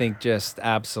Buffalo, I think, just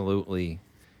absolutely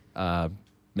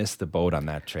missed the boat on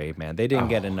that trade, man. They didn't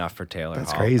get enough for Taylor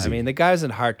that's Hall. crazy. I mean, the guy's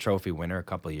a Hart Trophy winner a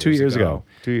couple of years 2 years ago. ago.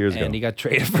 2 years ago. And he got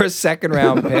traded for a second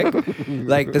round pick.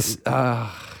 Like this,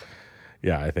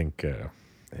 Yeah, I think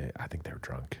they were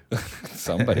drunk.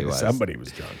 somebody was. Somebody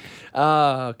was drunk.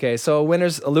 Okay, so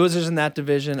losers in that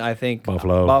division, I think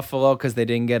Buffalo. because they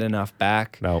didn't get enough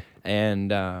back. No.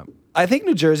 And I think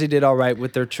New Jersey did all right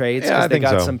with their trades Yeah, I because they think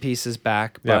got so. some pieces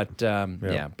back. Yep.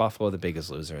 But Buffalo the biggest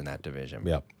loser in that division.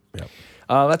 Yep.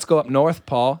 Let's go up north,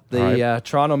 Paul. The All right.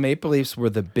 Toronto Maple Leafs were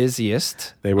the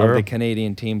busiest They were. of the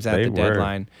Canadian teams at They the were.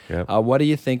 deadline. Yep. What do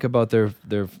you think about their?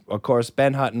 Of course,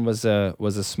 Ben Hutton was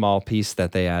a small piece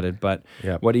that they added, but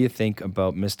Yep. what do you think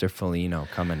about Mr. Foligno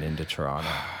coming into Toronto?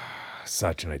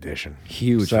 Such an addition.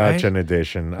 Huge, Such right? an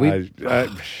addition. We-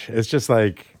 It's just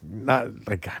like not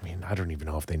like I mean I don't even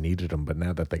know if they needed him, but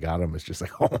now that they got him, it's just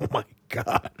like oh my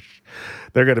gosh,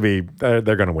 they're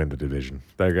gonna win the division.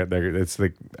 It's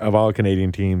like of all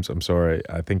Canadian teams. I'm sorry,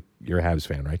 I think you're a Habs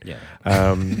fan, right? Yeah.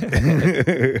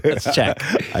 Let's check.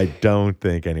 I don't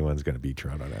think anyone's gonna beat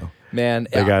Toronto now. Man,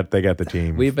 They got the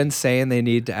team. we've been saying they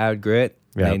need to add grit.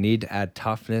 Yeah. They need to add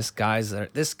toughness.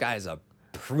 This guy's a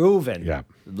proven Yeah.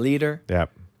 leader, Yeah.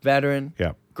 veteran,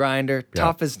 Yeah. grinder,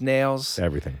 tough as nails,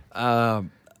 Everything.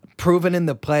 proven in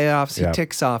the playoffs. He Yeah.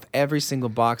 ticks off every single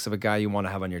box of a guy you want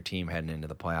to have on your team heading into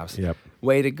the playoffs. Yep.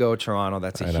 Way to go, Toronto.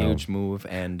 That's a I know. huge move.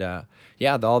 And I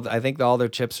think all their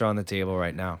chips are on the table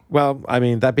right now. Well, I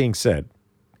mean, that being said,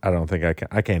 I don't think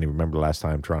I can't even remember the last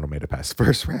time Toronto made it past the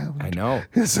first round. I know.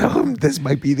 So this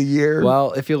might be the year.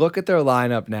 Well, if you look at their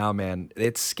lineup now, man,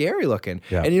 it's scary looking.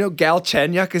 Yeah. And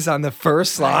Galchenyuk is on the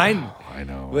first line I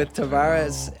know. with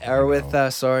Tavares, or with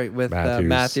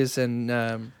Matthews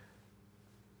and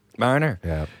Marner.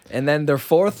 Yeah. And then their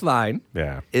fourth line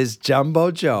Yeah. is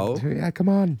Jumbo Joe, Yeah, come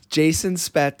on. Jason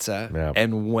Spezza, Yeah.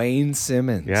 and Wayne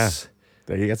Simmons. Yeah.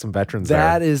 You got some veterans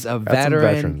That there. is a That's some veteran,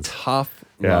 veterans. tough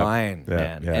Yeah, line, yeah,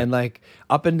 man. yeah. And like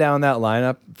up and down that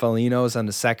lineup, Foligno's on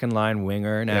the second line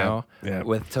winger now yeah.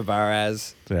 with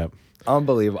Tavares. Yeah.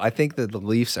 Unbelievable. I think that the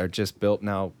Leafs are just built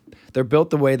now. They're built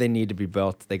the way they need to be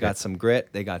built. They got some grit,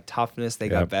 they got toughness, they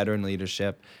got Yep. veteran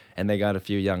leadership, and they got a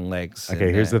few young legs. Okay,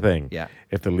 And, here's the thing. Yeah.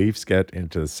 If the Leafs get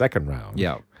into the second round,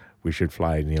 Yeah. we should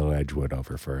fly Neil Edgewood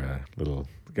over for a little.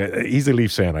 He's a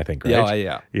Leafs fan, I think, right?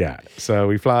 Yeah. Yeah. So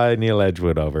we fly Neil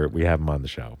Edgewood over. We have him on the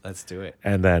show. Let's do it.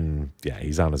 And then,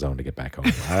 he's on his own to get back home.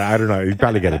 I don't know. He'd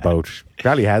probably get a boat.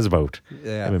 Probably has a boat.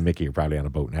 Yeah. Him and Mickey are probably on a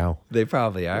boat now. They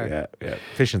probably are. Yeah.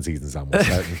 Fishing season's almost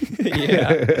starting.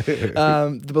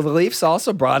 But the Leafs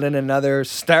also brought in another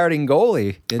starting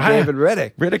goalie in David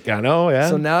Riddick. Riddick, I know, yeah.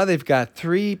 So now they've got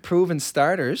 3 proven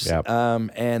starters, Yep.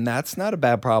 and that's not a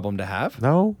bad problem to have.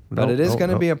 no, But it is going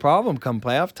to no. be a problem come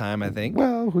playoff time, I think.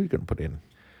 Well, who are you going to put in?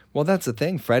 Well, that's the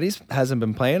thing. Freddie's hasn't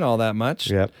been playing all that much.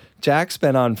 Yep. Jack's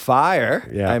been on fire.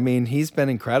 Yeah. I mean, he's been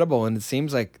incredible, and it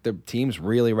seems like the team's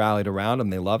really rallied around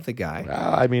him. They love the guy.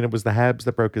 I mean, it was the Habs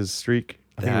that broke his streak.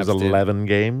 I think it was Habs did. 11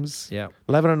 games. Yeah.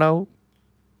 11-0.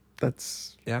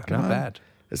 That's Yeah, come not on. bad.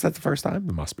 Is that the first time?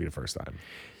 It must be the first time.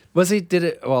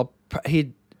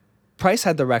 Price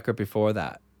had the record before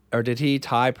that. Or did he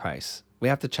tie Price? We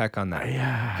have to check on that.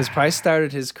 Yeah. Because Price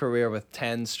started his career with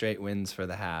 10 straight wins for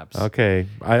the Habs. Okay,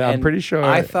 I'm And pretty sure.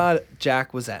 I thought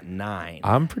Jack was at 9.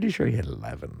 I'm pretty sure he had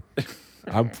 11.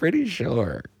 I'm pretty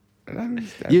sure.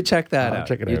 You check that I'll out.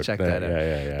 check it you out. check Yeah, that out.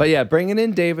 yeah. But yeah, bringing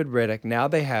in David Riddick. Now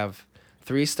they have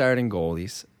 3 starting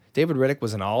goalies. David Riddick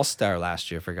was an all-star last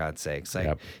year, for God's sakes. Like,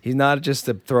 Yep. he's not just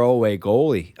a throwaway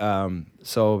goalie.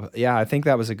 So yeah, I think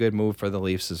that was a good move for the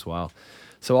Leafs as well.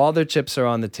 So all their chips are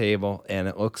on the table, and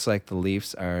it looks like the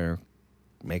Leafs are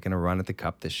making a run at the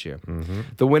Cup this year. Mm-hmm.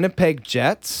 The Winnipeg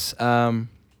Jets,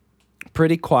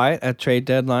 pretty quiet at trade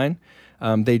deadline.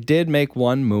 They did make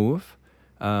one move.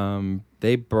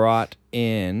 They brought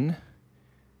in,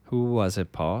 who was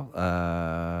it, Paul?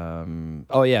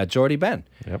 Jordy Ben.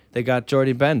 Yep. They got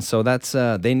Jordy Ben. So that's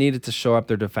they needed to shore up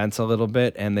their defense a little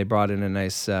bit, and they brought in a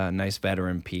nice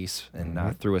veteran piece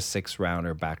and threw a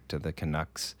 6-rounder back to the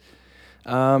Canucks.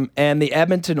 And the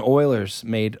Edmonton Oilers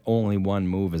made only one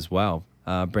move as well,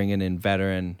 bringing in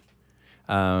veteran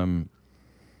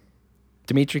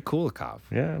Dmitry Kulikov.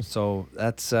 Yeah. So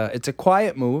that's it's a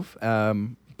quiet move,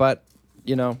 but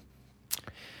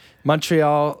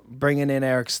Montreal bringing in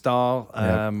Eric Stahl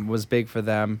was big for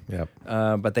them. Yep.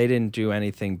 But they didn't do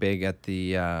anything big at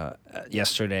the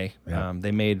yesterday. Yep.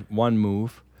 They made one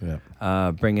move,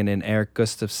 bringing in Eric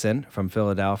Gustafsson from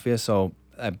Philadelphia. So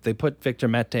they put Victor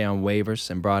Mete on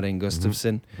waivers and brought in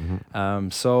Gustafsson.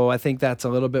 So I think that's a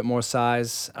little bit more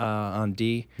size on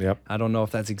D. Yep. I don't know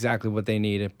if that's exactly what they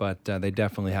needed, but they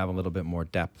definitely have a little bit more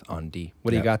depth on D.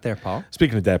 What do you Yep. got there, Paul?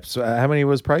 Speaking of depth, so how many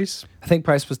was Price? I think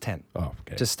Price was 10 Oh,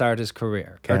 okay. to start his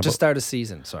career. Or Campbell. to start a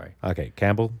season, sorry. Okay,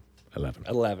 Campbell, 11.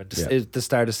 11 Yeah. to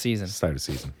start a season. Start of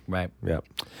season. Right. Yep.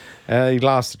 He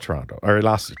lost to Toronto. Or he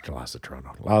lost to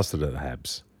Toronto. Lost to the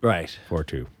Habs. Right. 4-2.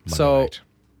 Monday So- night.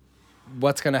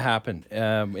 What's going to happen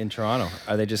in Toronto?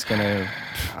 Are they just going to...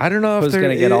 I don't know if Who's they're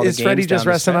gonna get all the is Freddie games just down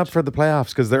the resting up stretch? for the playoffs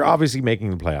because they're obviously making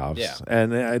the playoffs, Yeah.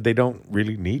 and they don't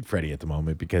really need Freddie at the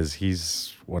moment because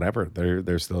he's whatever.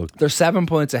 They're still They're 7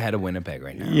 points ahead of Winnipeg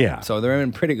right now. Yeah. So they're in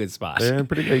a pretty good spot. they're in a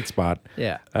pretty great spot.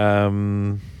 Yeah.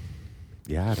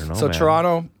 Yeah, I don't know. So man.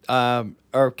 Toronto,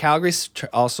 or Calgary's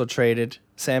also traded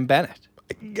Sam Bennett.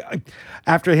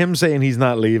 After him saying he's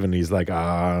not leaving, he's like,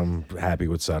 I'm happy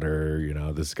with Sutter.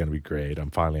 This is going to be great.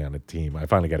 I'm finally on a team. I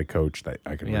finally got a coach that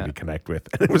I can Yeah. really connect with.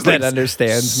 And it was That like,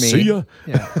 understands me. See ya.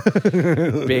 Yeah.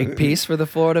 Big piece for the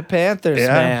Florida Panthers, Yeah,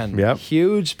 man. yep.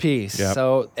 Huge piece. Yep.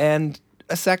 So, and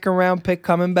a 2nd round pick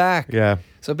coming back. Yeah.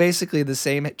 So basically the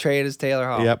same trade as Taylor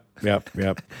Hall. Yep.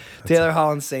 Taylor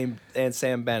Hall and Sam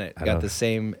Bennett know. got the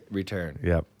same return.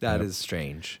 Yep, That yep. is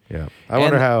strange. Yeah. I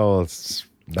wonder And- how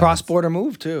Cross-border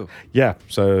move, too. Yeah,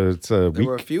 so it's a week. There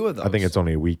were a few of those. I think it's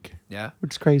only a week, Yeah.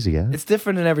 which is crazy, yeah? It's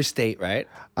different in every state, right?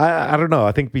 I don't know.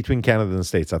 I think between Canada and the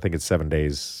States, I think it's 7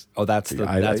 days. Oh, that's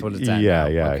what it's at Yeah, now.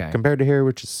 yeah. Okay. Compared to here,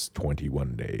 which is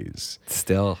 21 days.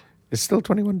 Still. It's still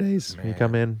 21 days when you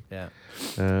come in. Yeah.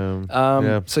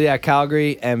 Yeah. So, yeah,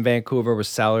 Calgary and Vancouver were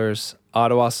sellers.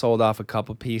 Ottawa sold off a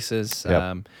couple pieces.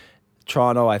 Yep.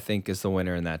 Toronto, I think, is the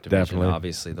winner in that division. Definitely.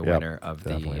 Obviously, the Yep, winner of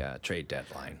definitely. the trade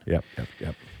deadline. Yep.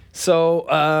 So,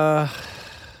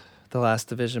 the last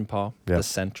division, Paul, Yep. the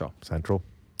Central. Central?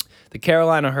 The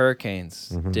Carolina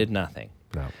Hurricanes Mm-hmm. did nothing.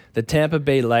 No. The Tampa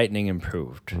Bay Lightning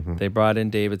improved. Mm-hmm. They brought in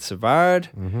David Savard,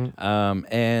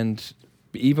 and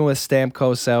even with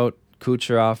Stamkos out,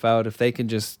 Kucherov out, if they can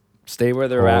just stay where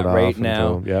they're Hold at right off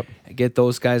now, until- yep. get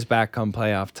those guys back come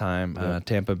playoff time,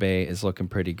 Tampa Bay is looking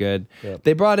pretty good. Yep.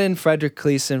 They brought in Frederick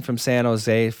Kleeson from San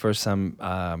Jose for some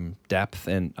depth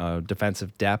and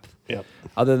defensive depth. Yep.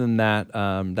 Other than that,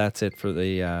 that's it for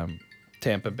the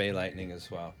Tampa Bay Lightning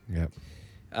as well. Yep.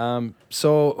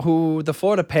 So the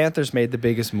Florida Panthers made the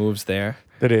biggest moves there,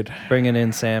 They did. bringing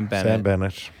in Sam Bennett. Sam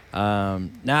Bennett.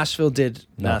 Nashville did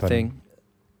nothing.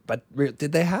 But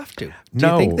did they have to? Do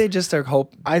No. you think they just are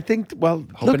I think, well,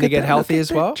 Hoping to get healthy as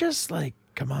well? Just like,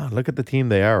 come on, look at the team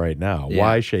they are right now. Yeah.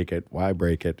 Why shake it? Why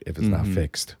break it if it's not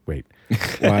fixed? Wait,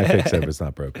 why fix it if it's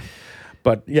not broken?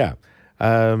 But yeah,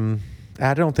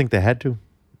 I don't think they had to.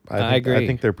 I agree. I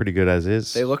think they're pretty good as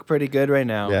is. They look pretty good right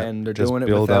now, Yeah, and they're just doing it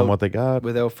build without on what they got.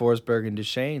 without Forsberg and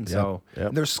Duchesne. So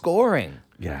yep. they're scoring.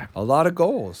 Yeah. A lot of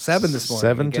goals. 7 this morning.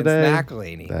 7 against today.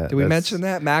 McElhinney. That- Did we that's- mention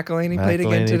that? McElhinney played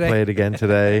again McElhinney today? played again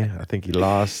today. I think he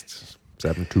lost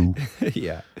 7-2.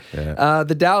 Yeah. Yeah.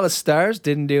 The Dallas Stars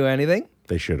didn't do anything.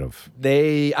 They should have.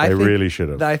 They really should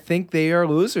have. I think they are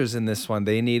losers in this one.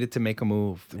 They needed to make a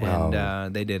move,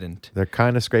 and they didn't. They're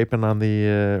kind of scraping on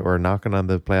the or knocking on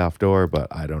the playoff door, but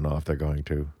I don't know if they're going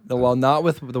to. Well, not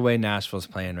with the way Nashville's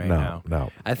playing right now.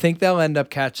 No. I think they'll end up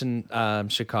catching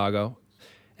Chicago,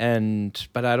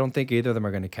 but I don't think either of them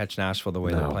are going to catch Nashville the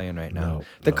way they're playing right now. no,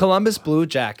 The Columbus Blue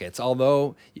Jackets,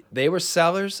 although they were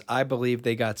sellers, I believe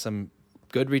they got some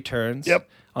good returns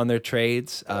on their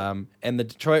trades. And the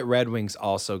Detroit Red Wings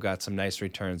also got some nice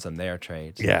returns on their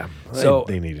trades. Yeah. So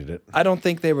they needed it. I don't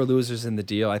think they were losers in the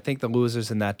deal. I think the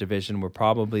losers in that division were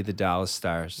probably the Dallas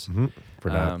Stars For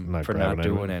not grabbing doing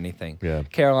anyone. anything. Yeah.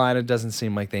 Carolina doesn't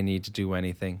seem like they need to do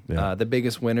anything. Yeah. The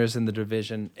biggest winners in the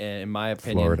division, in my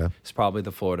opinion, Florida. is probably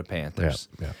the Florida Panthers.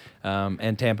 Yeah,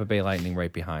 And Tampa Bay Lightning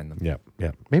right behind them.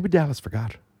 Yeah. Maybe Dallas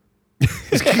forgot.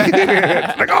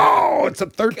 Like, oh, it's the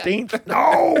 13th.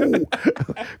 No.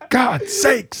 God's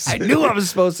sakes. I knew I was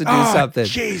supposed to do something.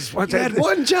 Jeez, what's You that? had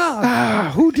one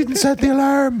job. Who didn't set the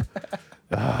alarm?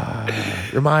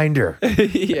 Reminder.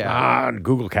 Yeah. On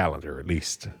Google Calendar, at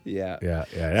least. Yeah. Yeah.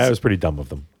 That was pretty dumb of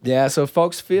them. Yeah, so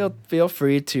folks, feel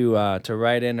free to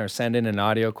write in or send in an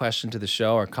audio question to the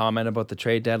show or comment about the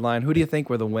trade deadline. Who do you think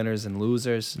were the winners and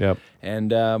losers? Yep.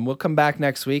 And we'll come back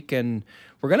next week, and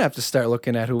we're gonna have to start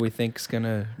looking at who we think is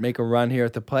gonna make a run here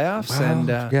at the playoffs. And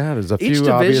Yeah, there's a each few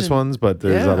obvious division- ones, but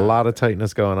there's Yeah. a lot of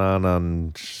tightness going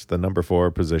on the number 4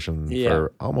 position Yeah.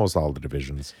 for almost all the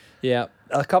divisions. Yeah,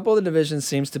 a couple of the divisions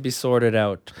seems to be sorted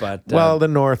out, but Well, the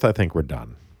North, I think we're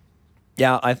done.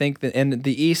 yeah, I think in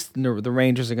the East, the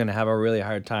Rangers are gonna have a really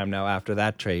hard time now after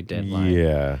that trade deadline.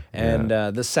 Yeah. And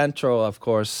the Central, of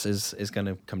course, is going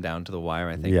to come down to the wire,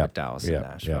 I think, with Dallas and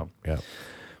Nashville. Yeah.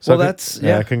 Well, that's-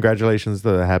 yeah. Congratulations,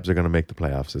 the Habs are going to make the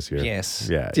playoffs this year. Yes.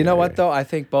 Yeah. Do you know yeah, what, yeah. though? I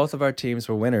think both of our teams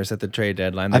were winners at the trade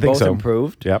deadline. They I think both so.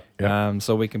 improved. Yep.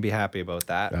 So we can be happy about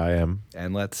that. I am.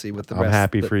 And let's see what the I'm rest...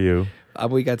 happy for you.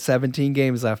 We got 17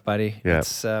 games left, buddy. Yeah.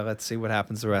 Let's see what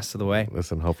happens the rest of the way.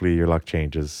 Listen, hopefully your luck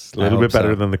changes. A I little hope bit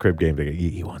better so. than the crib game.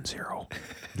 You won 0.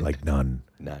 Like none.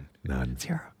 None.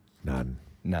 0. None.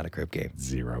 Not a crib game.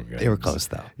 0 games. They were close,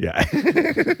 though. Yeah.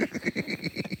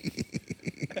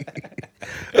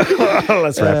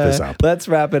 Let's wrap this up. Let's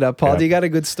wrap it up. Paul, Yeah. do you got a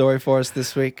good story for us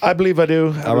this week? I believe I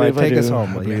do. All right, take us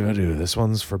home, will I you? believe I do. This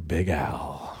one's for Big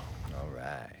Al. All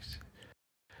right.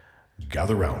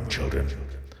 Gather round, children.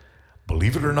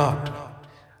 Believe it or not,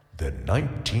 the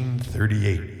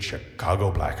 1938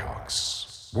 Chicago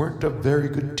Blackhawks weren't a very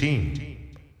good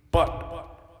team,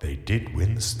 but they did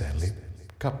win the Stanley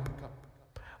Cup.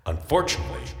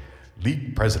 Unfortunately,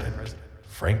 league president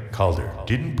Frank Calder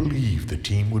didn't believe the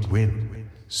team would win.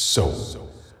 So,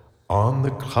 on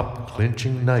the cup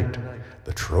clinching night,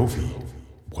 the trophy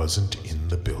wasn't in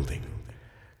the building.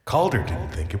 Calder didn't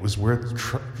think it was worth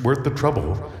the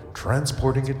trouble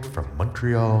transporting it from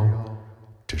Montreal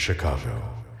to Chicago.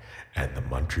 And the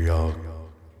Montreal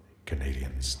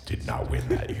Canadians did not win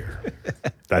that year.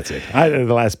 That's it.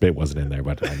 The last bit wasn't in there,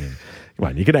 but I mean, come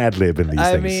on, you can ad-lib in these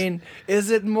things. I mean, is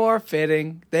it more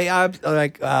fitting? They are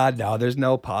like, no, there's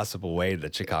no possible way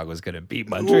that Chicago's going to beat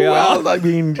Montreal. Well, I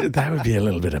mean, that would be a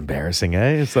little bit embarrassing,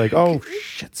 eh? It's like, oh,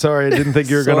 shit, sorry, I didn't think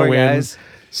you were going to Sorry, win. guys.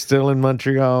 Still in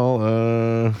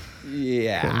Montreal.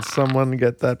 Yeah. Can someone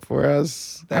get that for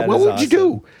us? That What is would you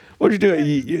do? What would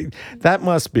you do? That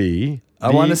must be... I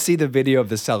want to see the video of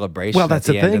the celebration Well, that's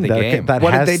at the the end thing, of the that- game. that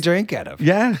What has- did they drink out of?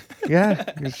 Yeah.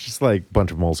 It's just like a bunch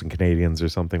of Molson Canadians or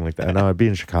something like that. No, I'd be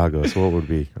in Chicago, so what would it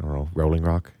be? I don't know, Rolling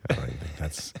Rock? I don't think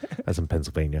that's in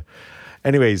Pennsylvania.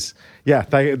 Anyways, yeah,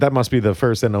 that must be the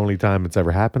first and only time it's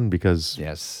ever happened because...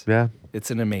 Yes. Yeah, It's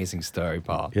an amazing story,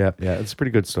 Paul. yeah, it's a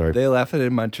pretty good story. They left it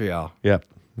in Montreal, Yep.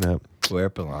 where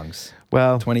it belongs.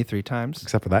 Well, 23 times,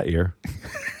 except for that year.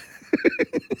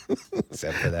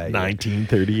 except for that.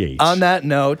 1938. On that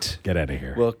note, Get out of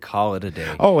here. we'll call it a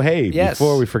day. Oh, hey, Yes.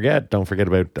 before we forget, don't forget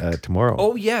about tomorrow.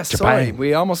 Oh, yes. Japan. Sorry.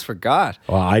 We almost forgot.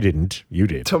 Well, I didn't. You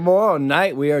did. Tomorrow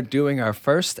night, we are doing our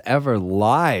first ever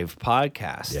live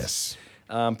podcast. Yes.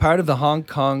 Part of the Hong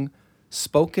Kong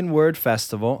Spoken Word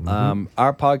Festival.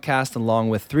 Our podcast, along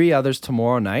with 3 others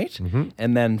tomorrow night,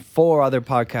 and then 4 other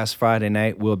podcasts Friday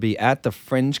night, will be at the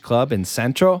Fringe Club in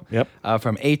Central. Yep.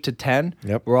 From 8 to 10.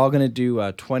 Yep. We're all going to do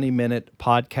a 20-minute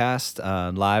podcast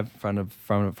live in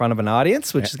front of an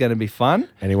audience, which is going to be fun.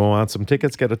 Anyone want some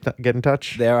tickets? Get in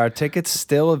touch. There are tickets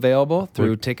still available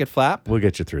through Ticket Flap. We'll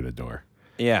get you through the door.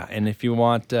 Yeah, and if you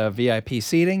want VIP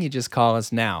seating, you just call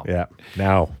us now. Yeah.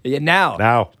 Now. Yeah, now.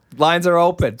 Now. Lines are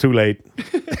open. Too late.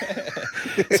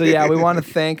 So yeah, I want to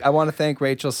thank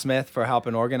Rachel Smith for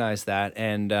helping organize that,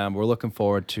 and we're looking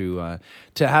forward to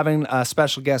having a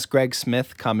special guest, Greg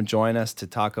Smith, come and join us to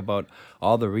talk about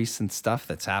all the recent stuff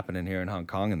that's happening here in Hong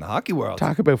Kong in the hockey world.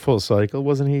 Talk about Full Cycle.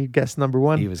 Wasn't he guest number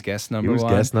 1? He was guest number He was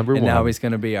one. guest number and now one. he's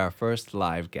going to be our first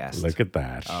live guest. Look at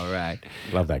that. All right.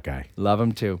 Love that guy. Love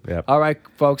him too. Yep. All right,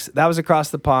 folks, that was Across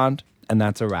the Pond, and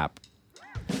that's a wrap.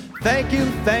 Thank you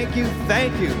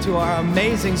to our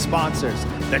amazing sponsors,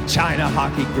 the China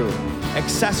Hockey Group,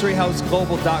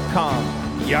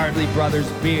 AccessoryHouseGlobal.com, Yardley Brothers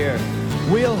Beer,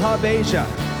 Wheel Hub Asia,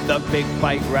 The Big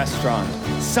Bite Restaurant,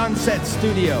 Sunset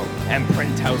Studio, and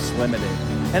Print House Limited.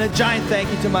 And a giant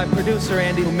thank you to my producer,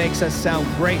 Andy, who makes us sound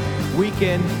great week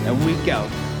in and week out.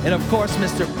 And of course,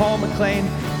 Mr. Paul McLean,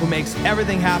 who makes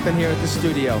everything happen here at the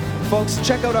studio. Folks,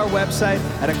 check out our website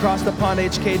at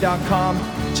acrossthepondhk.com.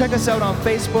 Check us out on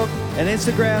Facebook and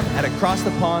Instagram at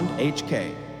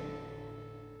AcrossThePondHK.